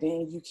Black,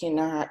 then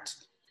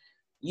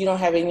you don't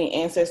have any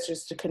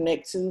ancestors to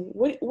connect to.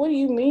 What do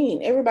you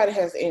mean? Everybody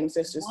has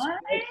ancestors to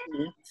connect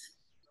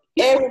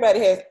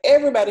to.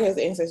 Everybody has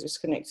ancestors to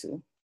connect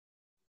to.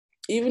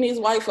 Even these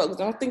white folks.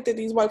 Don't think that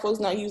these white folks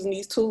not using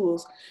these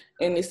tools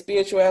and this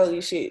spirituality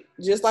shit,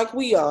 just like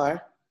we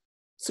are,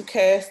 to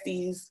cast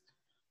these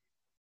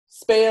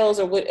spells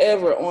or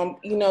whatever on,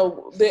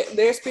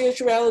 their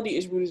spirituality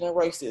is rooted in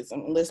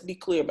racism. Let's be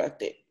clear about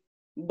that.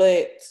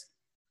 But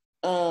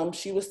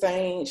she was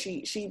saying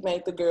she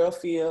made the girl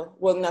feel,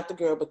 well, not the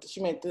girl, but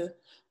she made the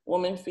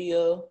woman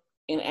feel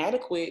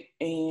inadequate,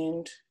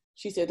 and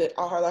she said that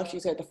all her life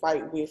she's had to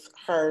fight with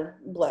her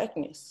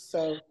Blackness.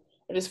 So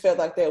I just felt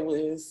like that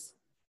was,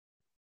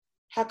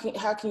 how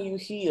can you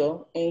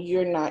heal and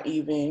you're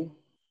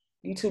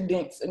too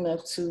dense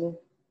enough to,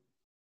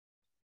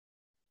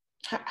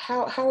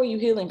 how are you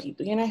healing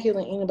people? You're not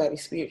healing anybody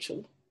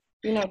spiritually.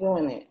 You're not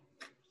doing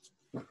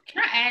that.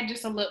 Can I add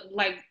just a little,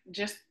 like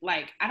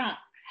I don't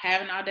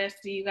have an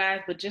audacity, you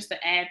guys, but just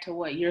to add to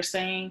what you're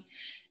saying,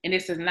 and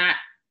this is not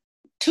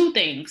two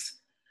things.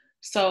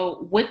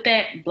 So with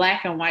that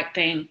Black and white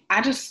thing,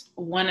 I just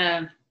want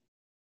to,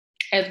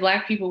 as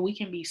Black people, we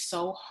can be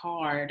so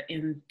hard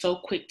and so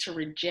quick to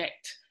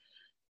reject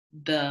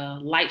the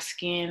light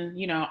skin.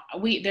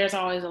 There's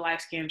always a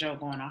light skin joke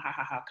going on, ha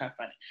ha ha, kind of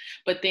funny.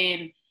 But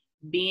then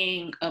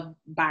being a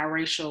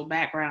biracial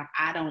background,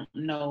 I don't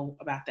know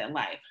about that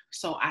life.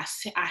 So I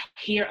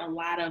hear a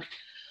lot of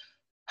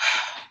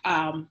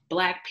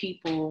Black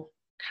people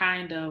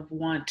kind of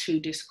want to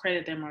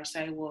discredit them or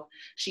say, well,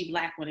 she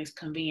Black when it's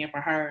convenient for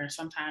her, and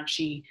sometimes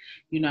she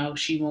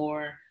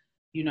more,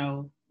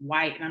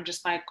 white. And I'm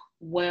just like,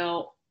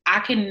 well,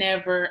 I can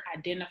never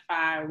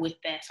identify with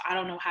that. So I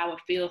don't know how it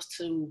feels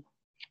to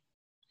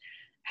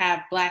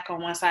have Black on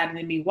one side and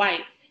then be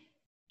white.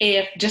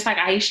 If, just like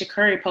Aisha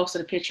Curry posted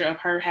a picture of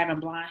her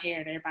having blonde hair,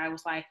 and everybody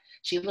was like,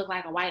 she looked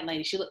like a white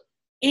lady.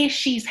 If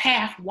she's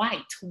half white,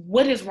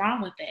 what is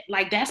wrong with that?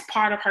 Like, that's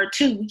part of her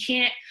too. We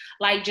can't,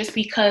 just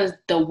because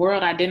the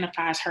world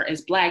identifies her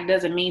as Black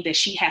doesn't mean that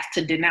she has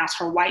to denounce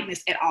her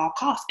whiteness at all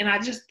costs. And I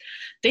just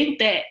think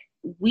that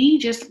we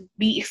just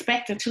be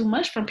expecting too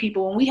much from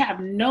people when we have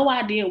no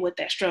idea what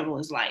that struggle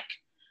is like.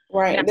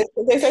 Right.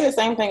 They say the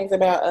same things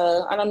about,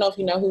 I don't know if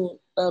you know who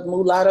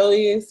Mulatto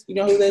is. You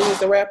know who that is,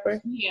 the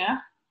rapper? Yeah.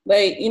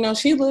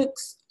 She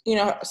looks,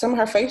 some of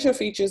her facial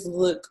features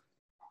look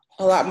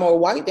a lot more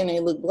white than they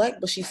look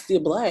Black, but she's still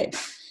Black.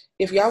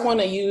 If y'all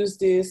want to use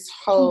this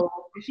whole...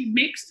 Is she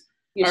mixed?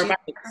 Yeah, she's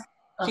mixed.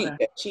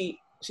 Okay.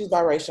 She's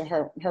biracial.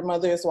 Her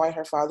mother is white,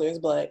 her father is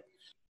Black.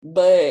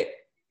 But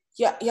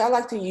y'all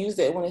like to use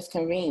that when it's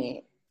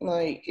convenient.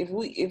 Like,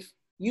 if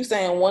you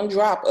saying one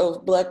drop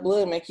of Black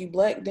blood make you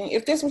Black, then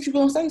if that's what you're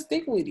going to say,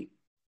 stick with it.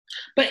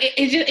 But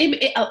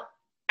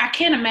I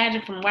can't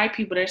imagine from white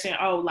people, they're saying,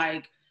 oh,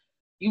 like,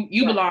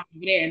 you belong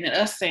over there, and then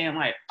us saying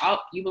like, oh,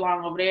 you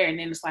belong over there, and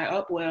then it's like,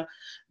 oh, well,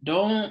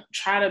 don't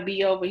try to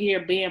be over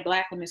here being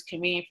Black when it's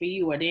convenient for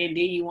you, or then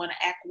you want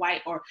to act white,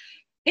 or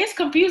it's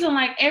confusing.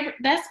 Like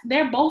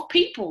they're both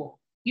people.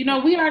 We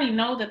already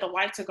know that the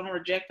whites are gonna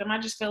reject them. I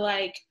just feel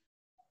like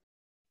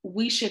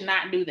we should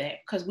not do that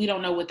because we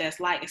don't know what that's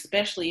like,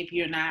 especially if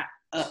you're not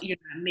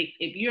mixed.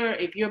 If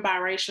you're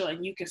biracial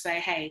and you can say,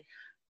 hey,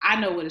 I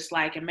know what it's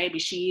like, and maybe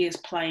she is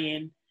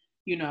playing,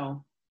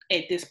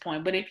 at this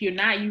point. But if you're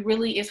not,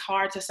 it's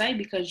hard to say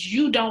because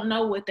you don't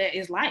know what that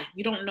is like.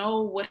 You don't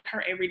know what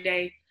her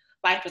everyday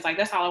life is like.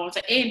 That's all I want to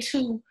say. And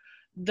to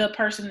the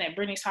person that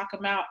Brittany's talking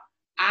about,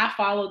 I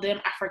followed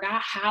them. I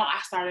forgot how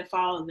I started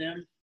following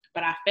them,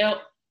 but I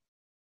felt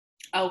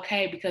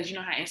okay because you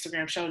know how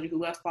Instagram showed you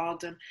who else followed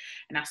them.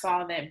 And I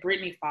saw that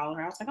Brittany followed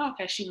her. I was like, oh,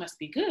 okay, she must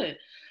be good.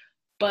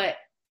 But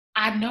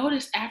I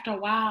noticed after a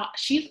while,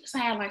 she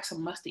had like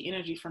some musty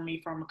energy from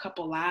me from a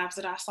couple lives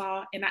that I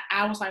saw. And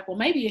I was like, well,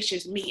 maybe it's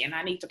just me and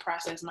I need to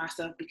process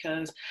myself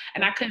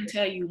and I couldn't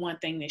tell you one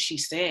thing that she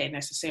said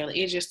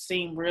necessarily. It just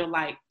seemed real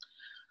like,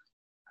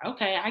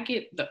 okay, I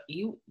get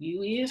you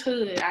is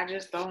hood. I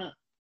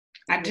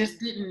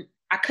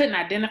couldn't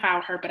identify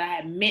with her, but I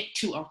had meant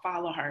to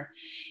unfollow her.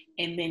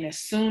 And then as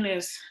soon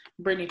as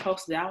Brittany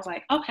posted it, I was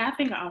like, okay, I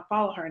think I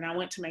unfollowed her. And I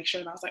went to make sure,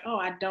 and I was like, oh,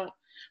 I don't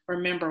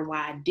remember why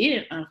I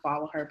didn't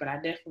unfollow her, but I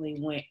definitely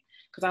went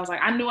because I was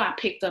like, I knew I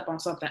picked up on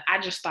something. I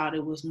just thought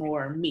it was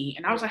more me.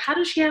 And I was like, how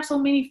does she have so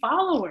many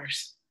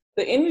followers?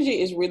 The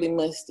energy is really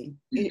musty.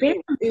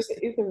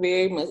 It's a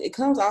very musty. It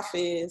comes off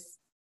as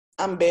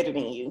I'm better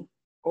than you,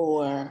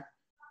 or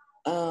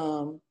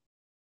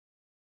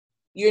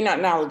you're not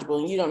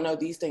knowledgeable and you don't know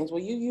these things.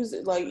 Well, you use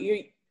it like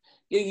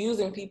you're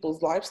using people's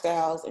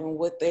lifestyles and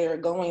what they're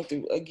going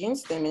through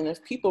against them. And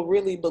if people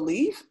really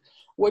believe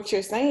what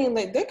you're saying,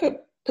 like, that could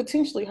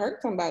potentially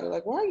hurt somebody.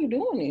 Like, why are you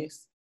doing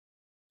this?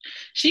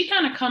 She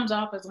kind of comes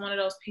off as one of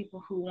those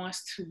people who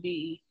wants to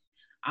be,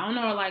 I don't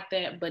know her like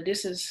that, but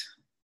this is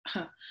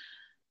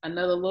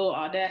another little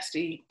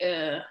audacity.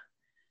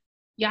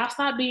 Y'all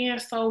stop being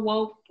so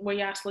woke where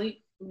y'all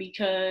sleep,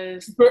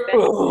 because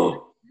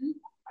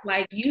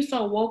like, you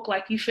so woke,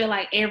 like you feel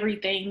like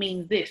everything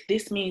means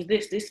this means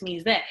this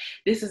means that,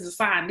 this is a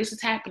sign, this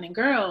is happening.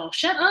 Girl,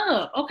 shut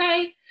up,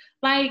 okay?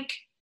 Like,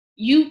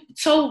 you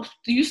so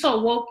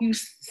woke, you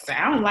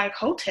sound like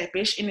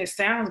Hotepish, and it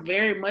sounds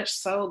very much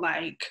so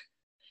like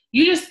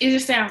it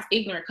just sounds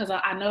ignorant. Because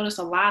I notice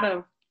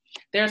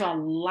there's a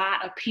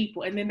lot of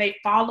people, and then they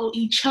follow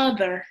each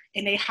other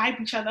and they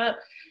hype each other up,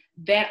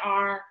 that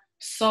are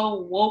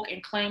so woke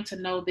and claim to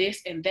know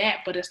this and that,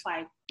 but it's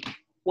like,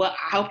 well,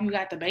 I hope you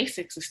got the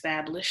basics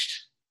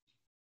established.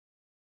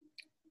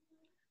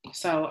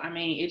 So, I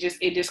mean, it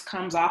just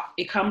comes off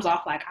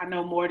like, I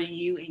know more than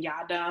you and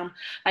y'all dumb.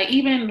 Like,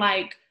 even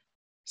like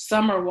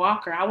Summer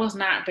Walker, I was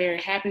not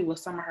very happy with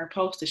some of her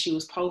posts that she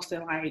was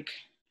posting. Like,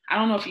 I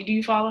don't know do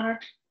you follow her?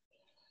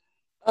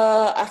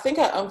 I think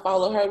I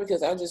unfollowed her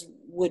because I just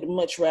would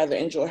much rather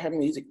enjoy her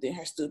music than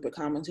her stupid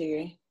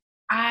commentary.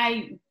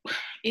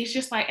 It's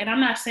just like, and I'm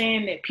not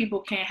saying that people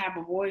can't have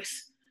a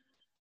voice.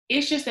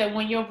 It's just that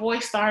when your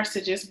voice starts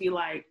to just be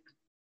like,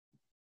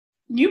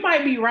 you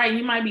might be right,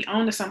 you might be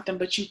onto something,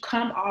 but you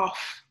come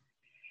off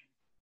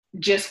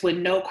just with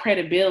no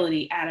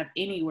credibility out of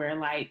anywhere.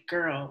 Like,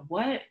 girl,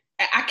 what?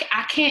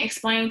 I can't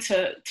explain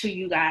to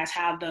you guys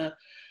how the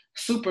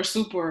super,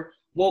 super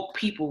woke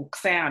people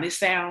sound. It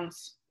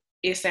sounds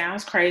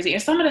crazy.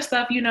 And some of the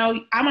stuff,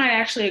 I might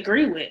actually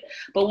agree with.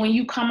 But when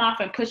you come off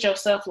and put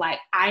yourself like,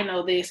 I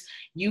know this,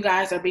 you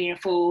guys are being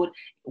fooled,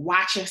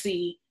 watch and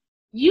see,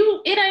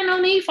 it ain't no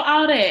need for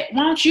all that.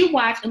 Why don't you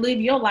watch and live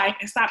your life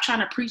and stop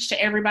trying to preach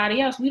to everybody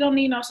else? We don't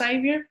need no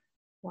savior.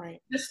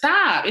 Right. Just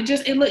stop.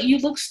 You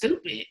look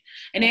stupid.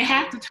 And then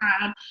half the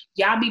time,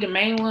 y'all be the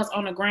main ones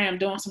on the gram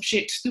doing some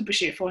stupid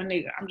shit for a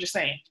nigga. I'm just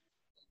saying.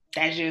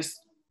 That's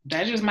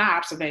just my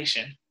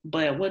observation.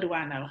 But what do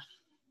I know?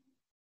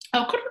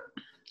 Oh,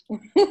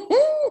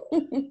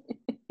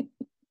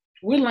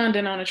 we're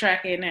London on the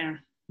track here now.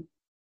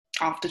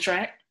 Off the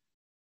track.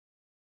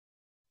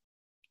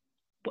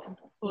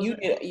 You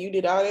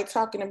did all that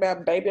talking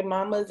about baby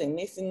mamas and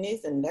this and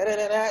da da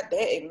da da, that,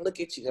 and look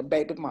at you, a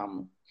baby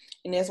mama.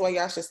 And that's why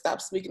y'all should stop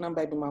speaking on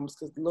baby mamas,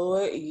 because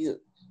Lord,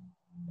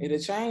 it'll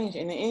change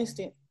in an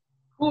instant.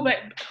 Who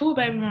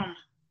baby mama?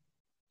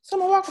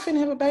 Summer Walker finna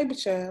have a baby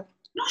child.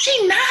 No,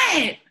 she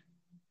not.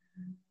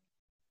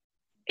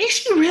 Is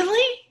she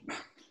really?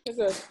 This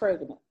girl's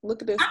pregnant.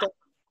 Look at this stuff.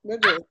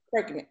 That girl's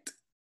pregnant.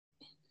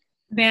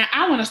 Now,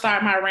 I want to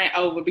start my rant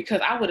over,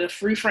 because I would have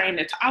reframed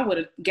it. I would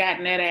have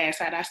gotten that ass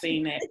had I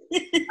seen that.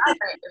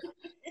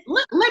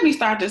 Let me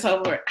start this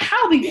over.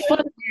 How the fuck?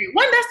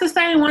 Wasn't that the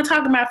same one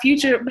talking about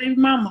future baby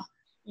mama?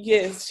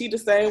 Yes, she the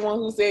same one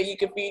who said you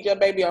can feed your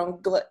baby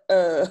on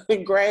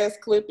grass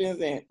clippings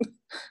and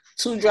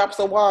 2 drops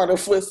of water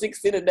for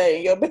 6 in a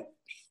day.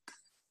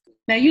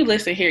 Now, you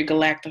listen here,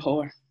 Galacta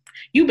whore.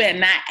 You better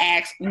not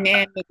ask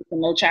Nan for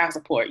no child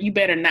support. You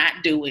better not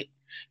do it.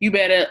 You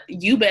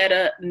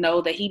better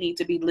know that he needs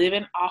to be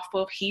living off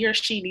of, he or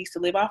she needs to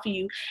live off of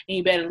you, and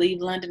you better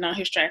leave London on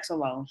his tracks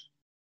alone.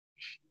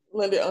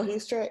 London on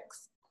his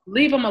tracks?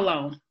 Leave him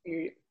alone.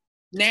 Period.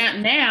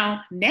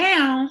 Now,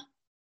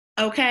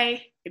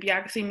 okay, if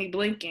y'all can see me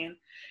blinking,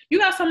 you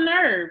got some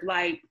nerve.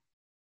 Like,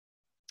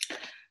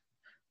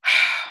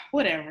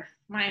 whatever.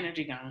 My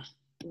energy gone.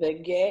 The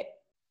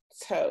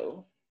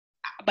ghetto.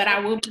 But I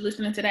will be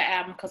listening to that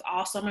album, because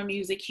all summer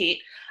music hit.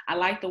 I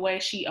like the way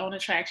she on the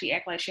track. She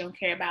act like she don't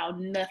care about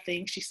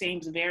nothing. She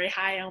seems very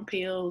high on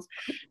pills,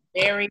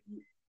 very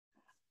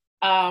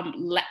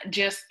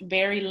just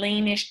very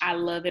leanish. I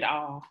love it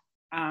all.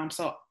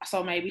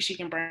 So maybe she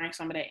can bring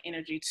some of that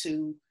energy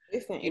to.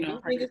 Listen,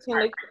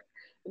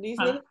 these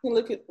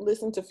niggas can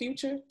listen to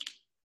Future.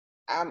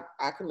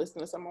 I can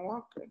listen to Summer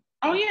Walker.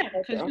 Oh yeah,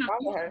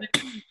 follow her.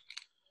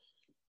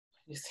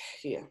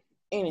 Yeah.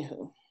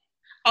 Anywho.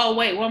 Oh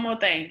wait, one more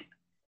thing.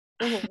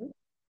 Mm-hmm.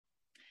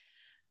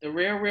 The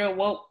real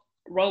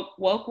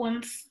woke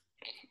ones.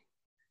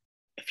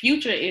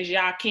 Future is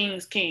y'all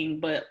king's king,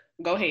 but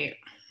go ahead.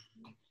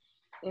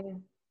 Mm-hmm.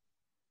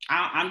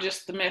 I'm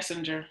just the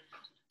messenger.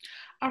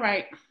 All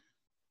right,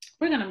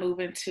 we're gonna move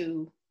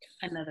into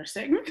another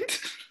segment.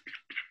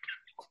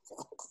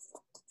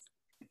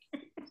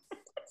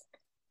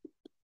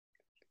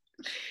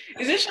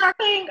 Is this your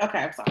thing? Okay,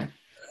 I'm sorry.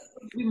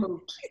 We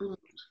moved.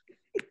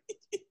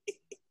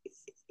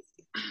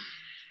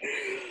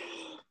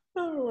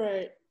 All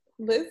right,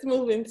 let's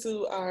move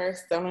into our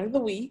Summer of the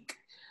Week.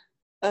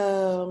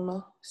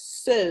 So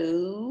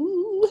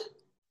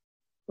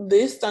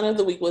this Summer of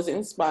the Week was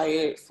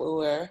inspired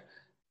for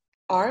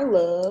our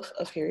love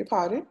of Harry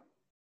Potter.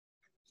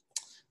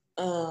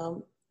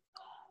 While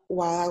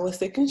I was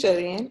sick and shut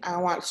in, I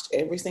watched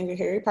every single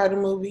Harry Potter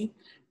movie,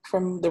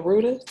 from the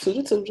Rooter to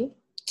the Tutor.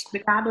 The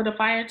Goblet of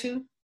Fire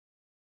too?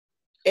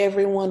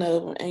 Every one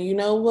of them. And you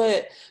know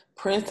what?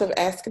 Prince of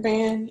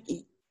Azkaban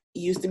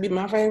used to be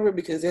my favorite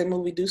because that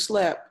movie do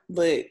slap,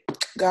 but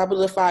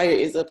Goblet of Fire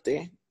is up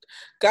there.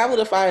 Goblet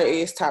of Fire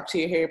is top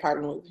tier Harry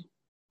Potter movie.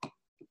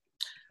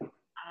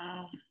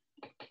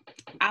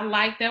 I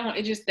like that one.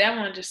 That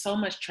one just so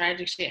much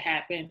tragic shit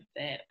happened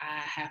that I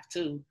have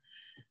to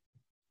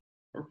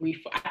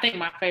I think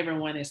my favorite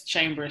one is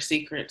Chamber of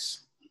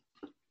Secrets.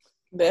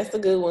 That's a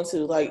good one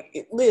too.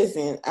 Like,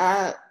 listen,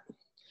 how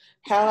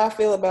I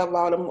feel about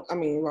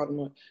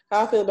Voldemort.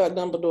 How I feel about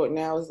Dumbledore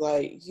now is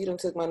like, you done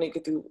took my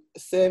nigga through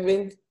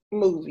 7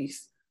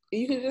 movies.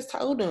 You could just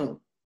told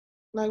him.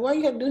 Like, why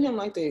you have to do him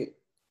like that?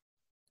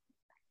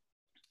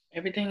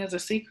 Everything is a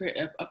secret,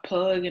 a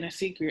plug and a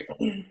secret.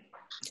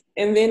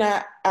 And then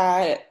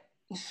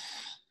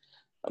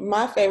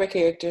my favorite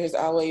character has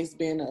always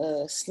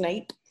been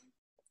Snape.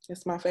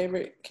 It's my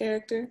favorite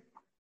character.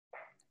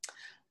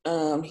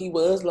 He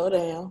was low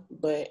down,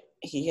 but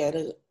he had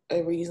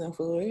a reason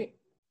for it.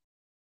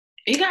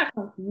 It got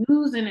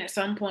confusing at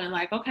some point.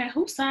 Like, okay,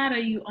 whose side are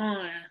you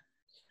on?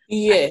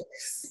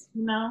 Yes.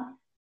 You know?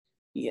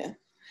 Yeah.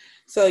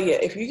 So yeah,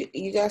 if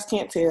you guys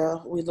can't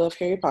tell, we love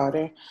Harry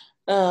Potter.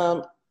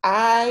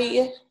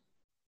 I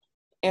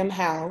am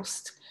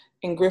housed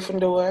in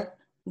Gryffindor,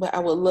 but I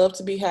would love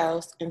to be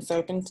housed in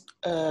Slytherin.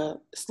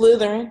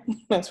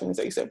 That's when I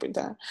say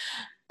Serpentine.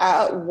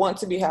 I want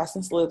to be housed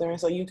in Slytherin,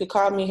 so you could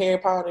call me Harry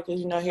Potter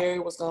because you know Harry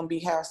was gonna be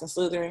housed in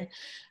Slytherin,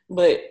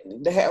 but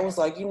the hat was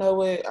like, you know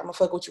what? I'm gonna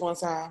fuck with you one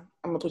time.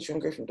 I'm gonna put you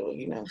in Gryffindor.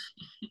 You know.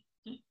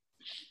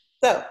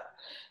 So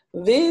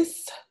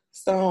this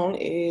song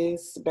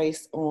is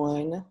based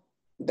on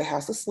the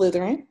House of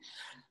Slytherin.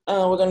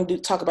 We're gonna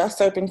talk about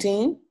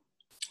Serpentine.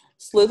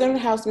 Slytherin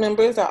house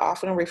members are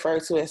often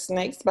referred to as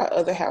snakes by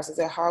other houses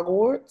at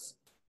Hogwarts.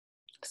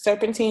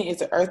 Serpentine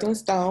is an earthing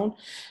stone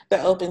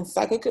that opens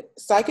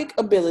psychic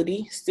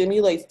ability,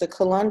 stimulates the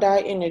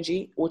Kalendai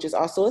energy, which is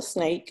also a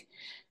snake,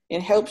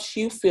 and helps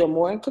you feel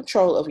more in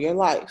control of your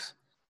life.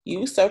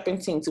 Use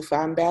Serpentine to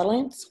find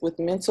balance with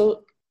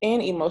mental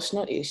and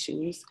emotional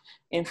issues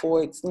and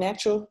for its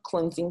natural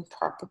cleansing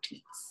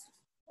properties.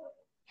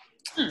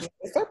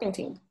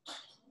 Serpentine.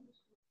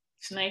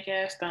 Snake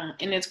ass stone.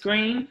 And it's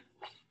green?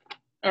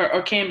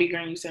 Or can be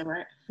green, you said,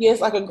 right? Yeah,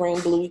 it's like a green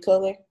bluey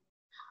color.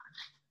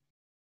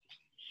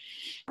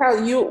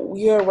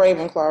 You're a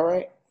Ravenclaw,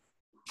 right?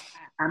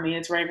 I mean,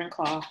 it's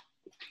Ravenclaw.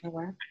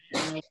 Okay.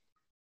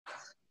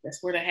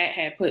 That's where the hat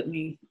had put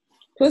me.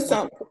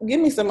 Give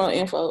me some more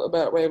info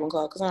about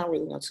Ravenclaw because I don't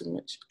really know too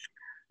much.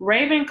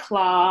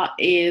 Ravenclaw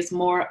is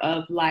more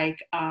of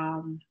like,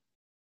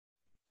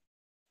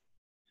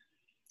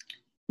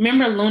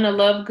 remember Luna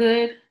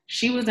Lovegood?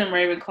 She was in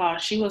Ravenclaw.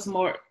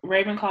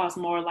 Ravenclaw is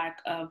more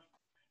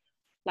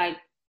like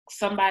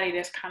somebody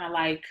that's kind of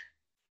like,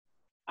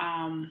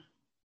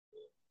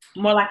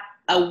 more like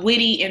a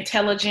witty,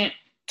 intelligent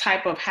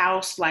type of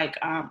house. Like,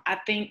 I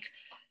think,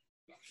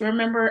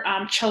 remember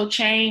Cho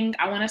Chang?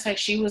 I want to say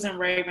she was in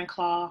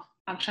Ravenclaw.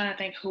 I'm trying to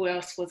think who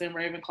else was in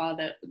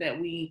Ravenclaw that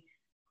we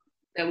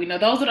know.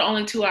 Those are the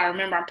only 2 I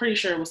remember. I'm pretty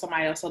sure it was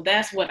somebody else. So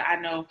that's what I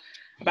know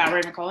about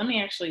Ravenclaw. Let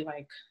me actually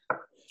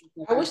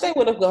I wish they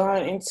would have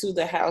gone into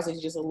the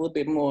houses just a little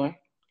bit more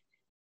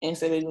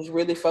instead of just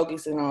really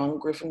focusing on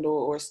Gryffindor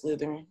or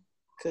Slytherin,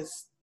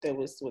 because that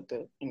was what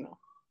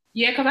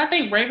Yeah, because I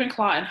think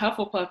Ravenclaw and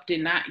Hufflepuff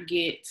did not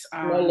get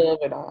no love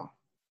at all.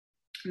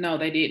 No,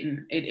 they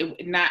didn't.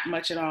 It not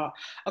much at all.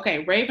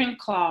 Okay,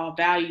 Ravenclaw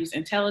values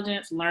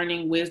intelligence,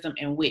 learning, wisdom,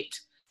 and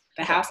wit.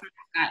 The house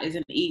mascot is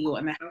an eagle,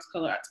 and the house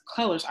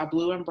colors are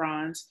blue and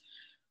bronze,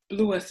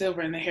 blue and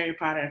silver in the Harry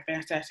Potter and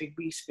Fantastic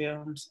Beasts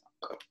films.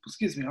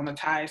 On the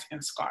ties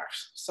and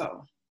scarves.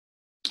 So,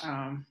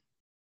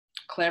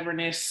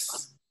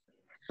 cleverness.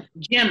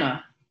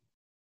 Gemma.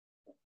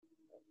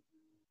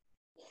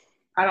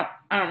 I don't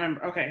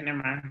remember. Okay, never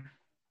mind.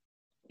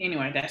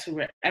 Anyway, that's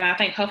who. And I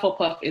think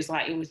Hufflepuff is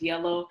like, it was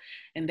yellow,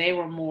 and they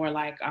were more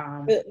like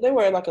They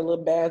were like a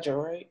little badger,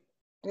 right?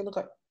 They look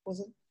like, was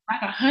it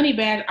like a honey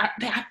badger?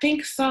 I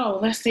think so.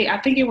 Let's see.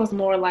 I think it was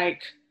more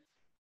like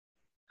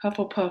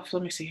Hufflepuff.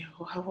 Let me see.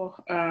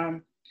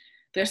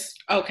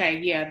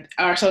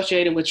 Are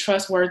associated with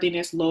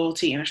trustworthiness,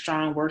 loyalty, and a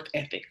strong work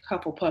ethic.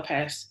 Hufflepuff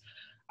has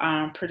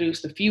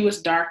produced the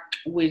fewest dark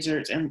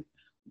witches and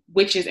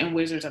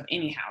wizards of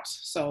any house.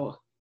 So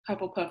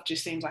Hufflepuff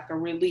just seems like a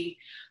really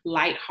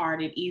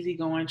lighthearted,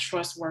 easygoing,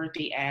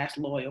 trustworthy ass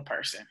loyal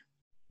person.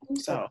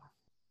 Okay. So,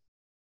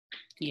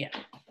 yeah.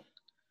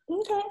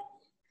 Okay.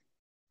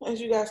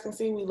 As you guys can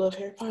see, we love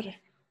Harry Potter.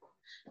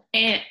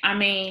 And I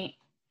mean,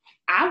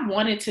 I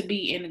wanted to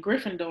be in the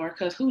Gryffindor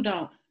because who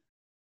don't?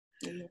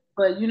 Mm-hmm.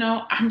 But you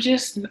know, I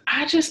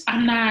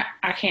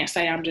can't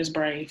say I'm just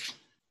brave.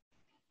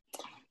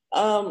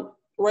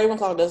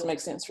 Ravenclaw does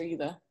make sense for you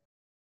though.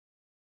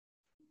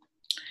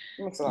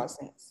 It makes a lot of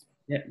sense.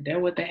 Yeah, that's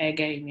what they had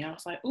gave me. I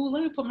was like, ooh,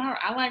 let me put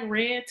I like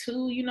red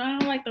too. You know, I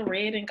don't like the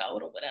red and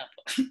gold or whatever.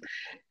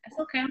 That's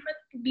okay. I'm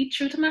gonna be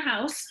true to my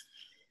house.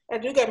 I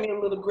do got me a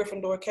little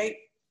Gryffindor cape.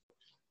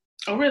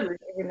 Oh, really?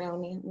 Every now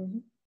and then. Mm-hmm.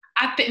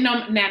 I think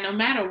no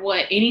matter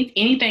what,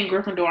 anything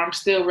Gryffindor, I'm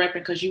still repping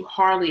because you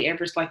hardly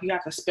ever like you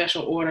have to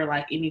special order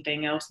like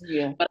anything else.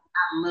 Yeah. But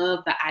I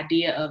love the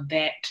idea of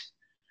that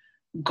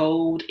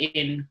gold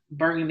and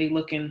burgundy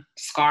looking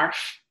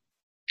scarf.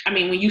 I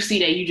mean, when you see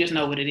that, you just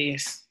know what it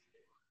is.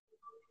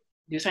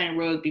 This ain't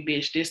rugby,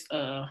 bitch. This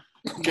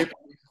Gryffindor.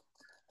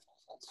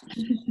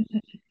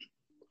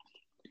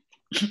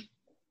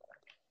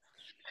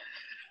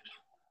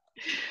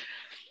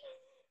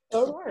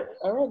 All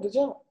right, good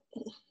job.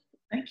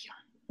 Thank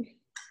you.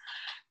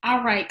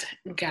 All right,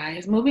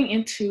 guys, moving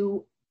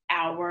into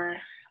our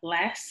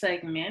last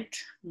segment,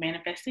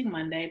 Manifesting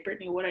Monday.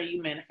 Brittany, what are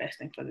you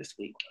manifesting for this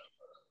week?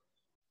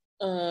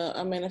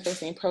 I'm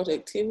manifesting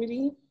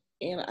productivity,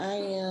 and I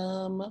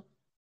am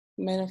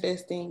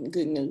manifesting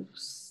good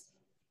news.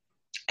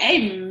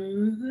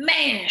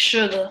 Amen,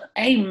 sugar.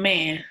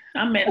 Amen.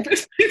 I'm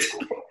manifesting.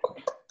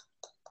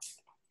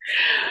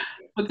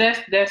 But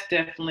that's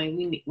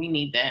definitely we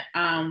need that.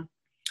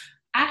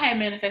 I had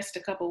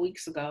manifested a couple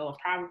weeks ago,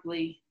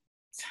 probably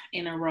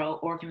in a row,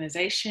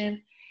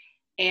 organization,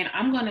 and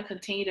I'm going to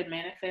continue to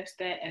manifest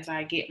that as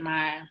I get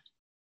my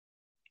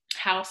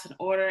house in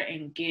order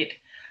and get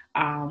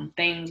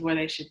things where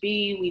they should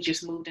be. We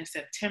just moved in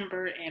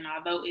September, and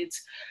although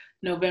it's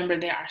November,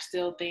 there are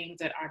still things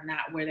that are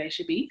not where they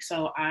should be.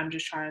 So I'm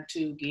just trying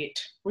to get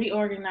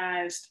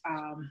reorganized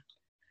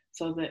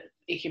so that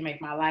it can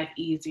make my life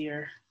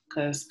easier,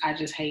 because I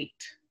just hate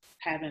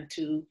having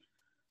to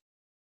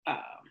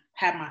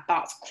have my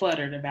thoughts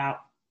cluttered about,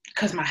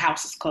 because my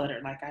house is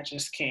cluttered. Like I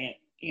just can't,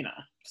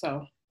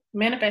 So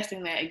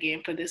manifesting that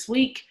again for this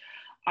week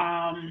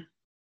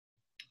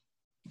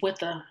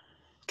with a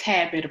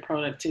tad bit of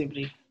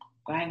productivity.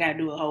 I ain't got to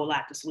do a whole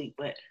lot this week,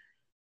 but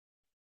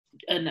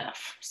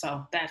enough.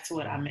 So that's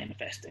what I'm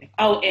manifesting.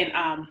 Oh,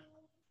 and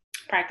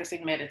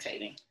practicing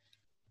meditating.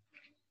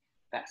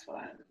 That's what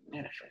I'm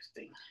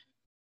manifesting.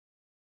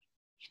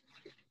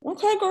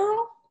 Okay,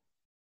 girl.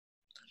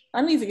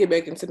 I need to get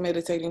back into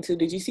meditating too.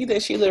 Did you see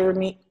that Sheila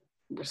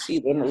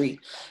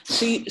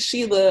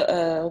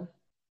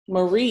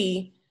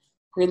Marie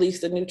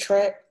released a new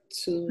track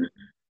to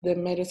the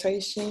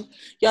meditation?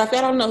 Y'all, if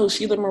y'all don't know who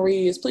Sheila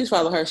Marie is, please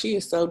follow her. She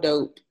is so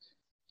dope.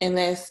 And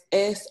that's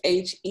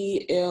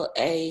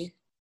SHELAH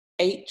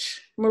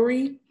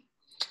Marie.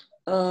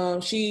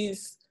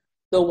 She's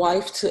the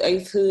wife to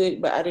Ace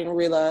Hood, but I didn't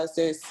realize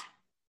that's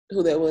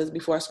who that was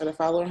before I started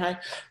following her.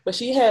 But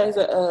she has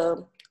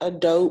a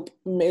dope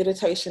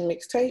meditation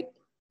mixtape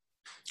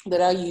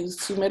that I use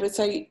to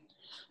meditate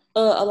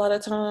a lot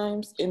of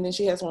times. And then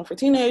she has one for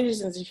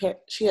teenagers, and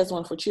she has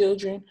one for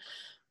children.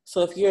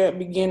 So if you're a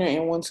beginner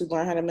and want to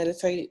learn how to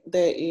meditate,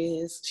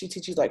 she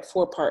teaches like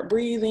 4-part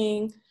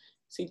breathing.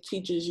 She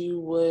teaches you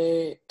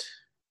what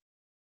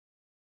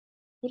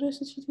else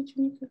did she teach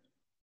you,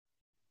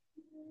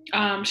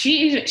 Nika?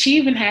 She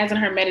even has in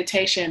her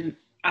meditation,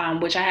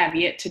 which I have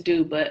yet to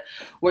do, but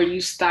where you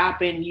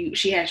stop and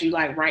she has you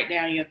like write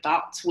down your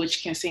thoughts,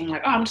 which can seem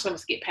like, oh, I'm just going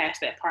to skip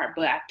past that part.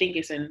 But I think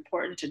it's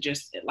important to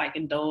just like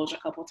indulge a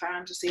couple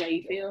times to see how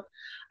you feel.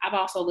 I've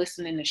also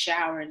listened in the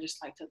shower and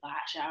just like took the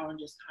hot shower and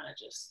just kind of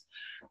just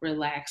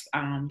relax.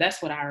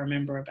 That's what I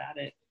remember about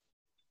it.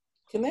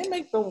 Can they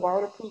make them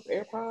waterproof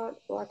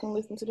AirPods so I can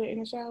listen to that in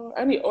the shower?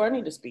 I need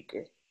a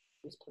speaker.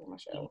 Just put in my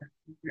shower.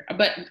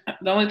 But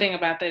the only thing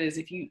about that is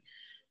if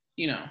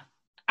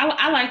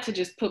I like to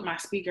just put my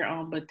speaker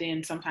on, but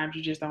then sometimes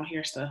you just don't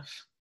hear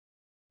stuff.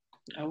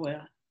 Oh,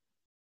 well.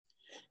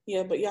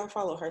 Yeah, but y'all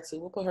follow her too.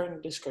 We'll put her in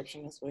the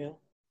description as well.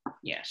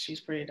 Yeah,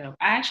 she's pretty dope.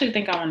 I actually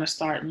think I want to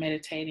start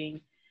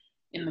meditating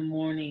in the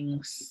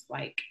mornings,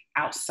 like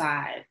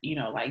outside,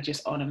 like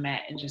just on a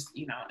mat and just,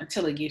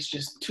 until it gets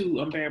just too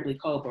unbearably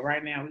cold. But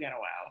right now we got a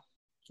while.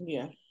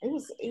 Yeah, it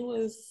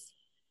was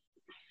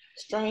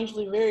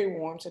strangely very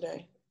warm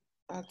today.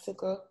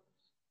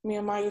 Me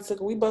and Maya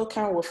we both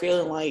kind of were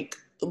feeling like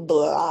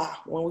blah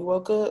when we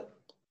woke up.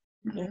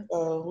 Mm-hmm. And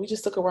so we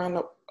just took a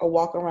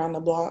walk around the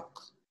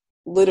block,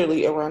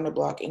 literally around the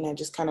block, and that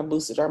just kind of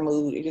boosted our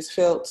mood. It just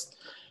felt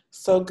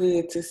so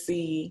good to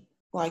see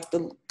like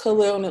the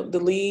color on the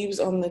leaves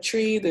on the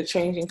tree, the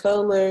changing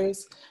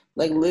colors,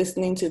 like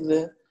listening to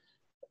the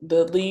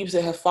leaves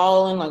that have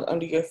fallen like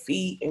under your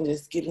feet and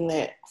just getting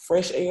that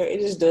fresh air. It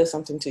just does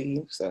something to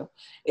you. So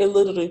it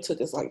literally took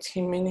us like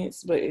 10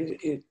 minutes, but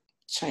it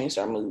changed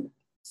our mood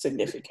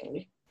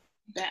significantly.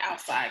 That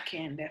outside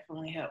can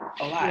definitely help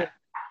a lot. Yeah.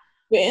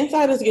 The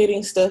inside is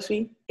getting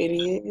stuffy. It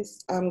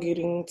is. I'm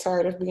getting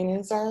tired of being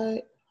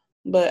inside.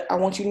 But I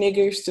want you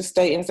niggers to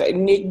stay inside.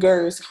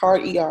 Niggers,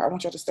 hard ER. I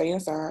want y'all to stay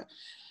inside.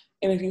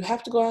 And if you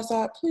have to go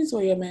outside, please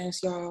wear your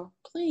mask, y'all.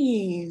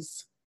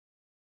 Please.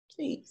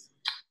 Please.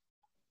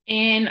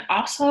 And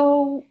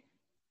also,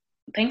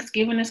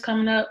 Thanksgiving is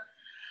coming up.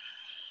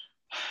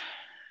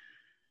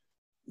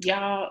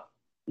 Y'all,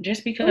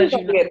 just because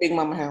don't do that Big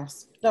Mama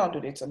house. Don't do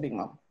that to Big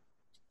Mama.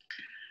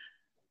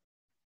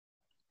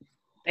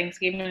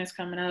 Thanksgiving is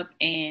coming up,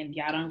 and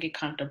y'all don't get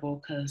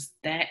comfortable because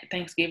that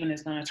Thanksgiving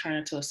is going to turn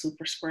into a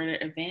super spreader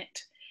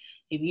event.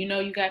 If you know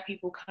you got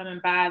people coming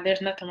by,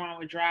 there's nothing wrong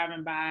with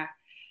driving by.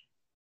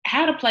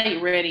 Have the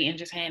plate ready and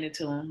just hand it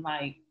to them.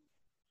 Like,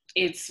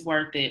 it's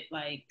worth it.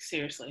 Like,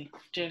 seriously,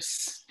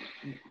 just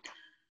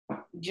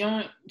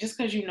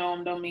because you know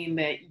them don't mean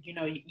that, you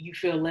know, you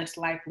feel less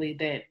likely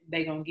that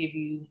they're going to give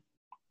you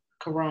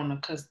corona.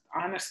 Because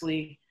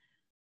honestly,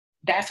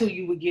 that's who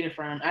you would get it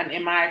from. And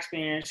in my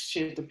experience,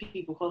 the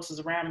people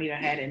closest around me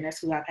that had it, and that's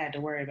who I've had to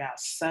worry about.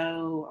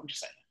 So I'm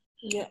just saying.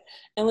 Yeah.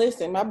 And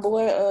listen, my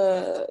boy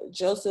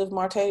Joseph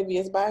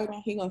Martavius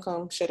Biden, he gonna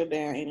come shut it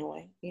down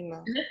anyway, you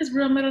know. Is that his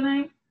real middle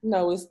name?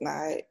 No, it's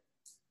not.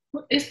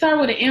 It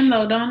starts with an M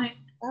though, don't it?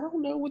 I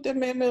don't know what that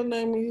man's middle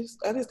name is.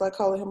 I just like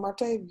calling him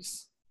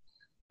Martavius.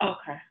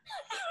 Okay.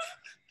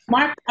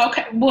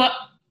 Okay. Well,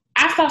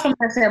 I saw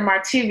somebody say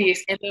Martavius,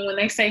 and then when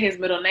they say his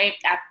middle name,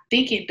 I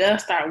think it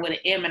does start with an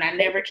M, and I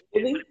never.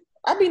 Really?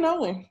 I be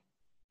knowing.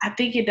 I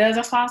think it does.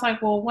 That's why I was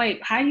like, well,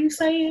 wait, how you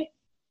say it?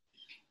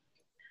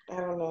 I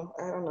don't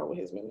know what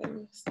his middle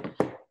name is.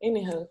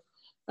 Anyhow,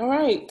 all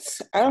right.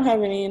 I don't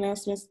have any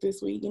announcements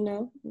this week, you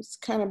know. It's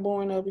kind of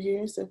boring over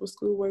here, except for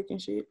schoolwork and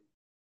shit.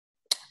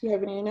 You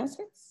have any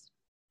announcements?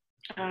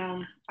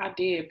 I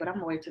did, but I'm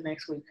gonna wait till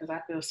next week because I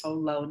feel so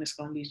low and it's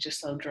gonna be just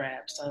so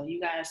drab. So you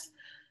guys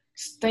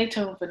stay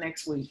tuned for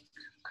next week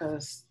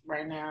because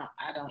right now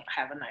I don't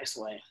have a nice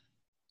way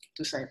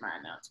to say my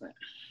announcement.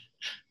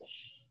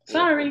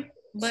 Sorry,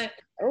 but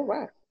all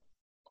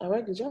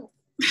right, good job.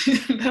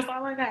 That's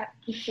all I got.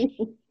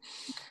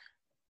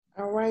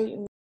 All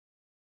right.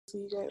 See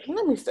you guys.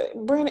 Let me say,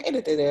 Brandon,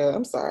 edit it out.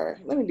 I'm sorry.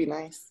 Let me be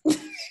nice.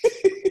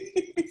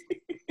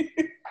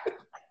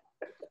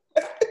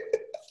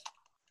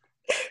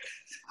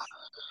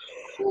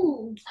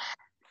 All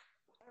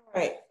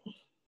right.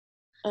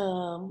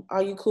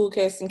 Are you cool,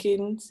 cats and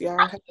kittens? Y'all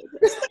have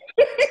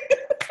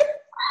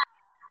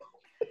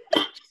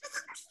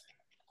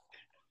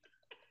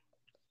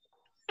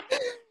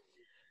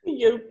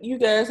you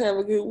guys have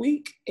a good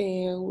week,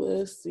 and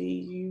we'll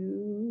see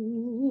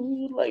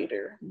you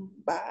later.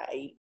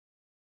 Bye.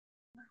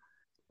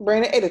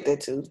 Brandon, edit that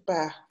too.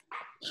 Bye.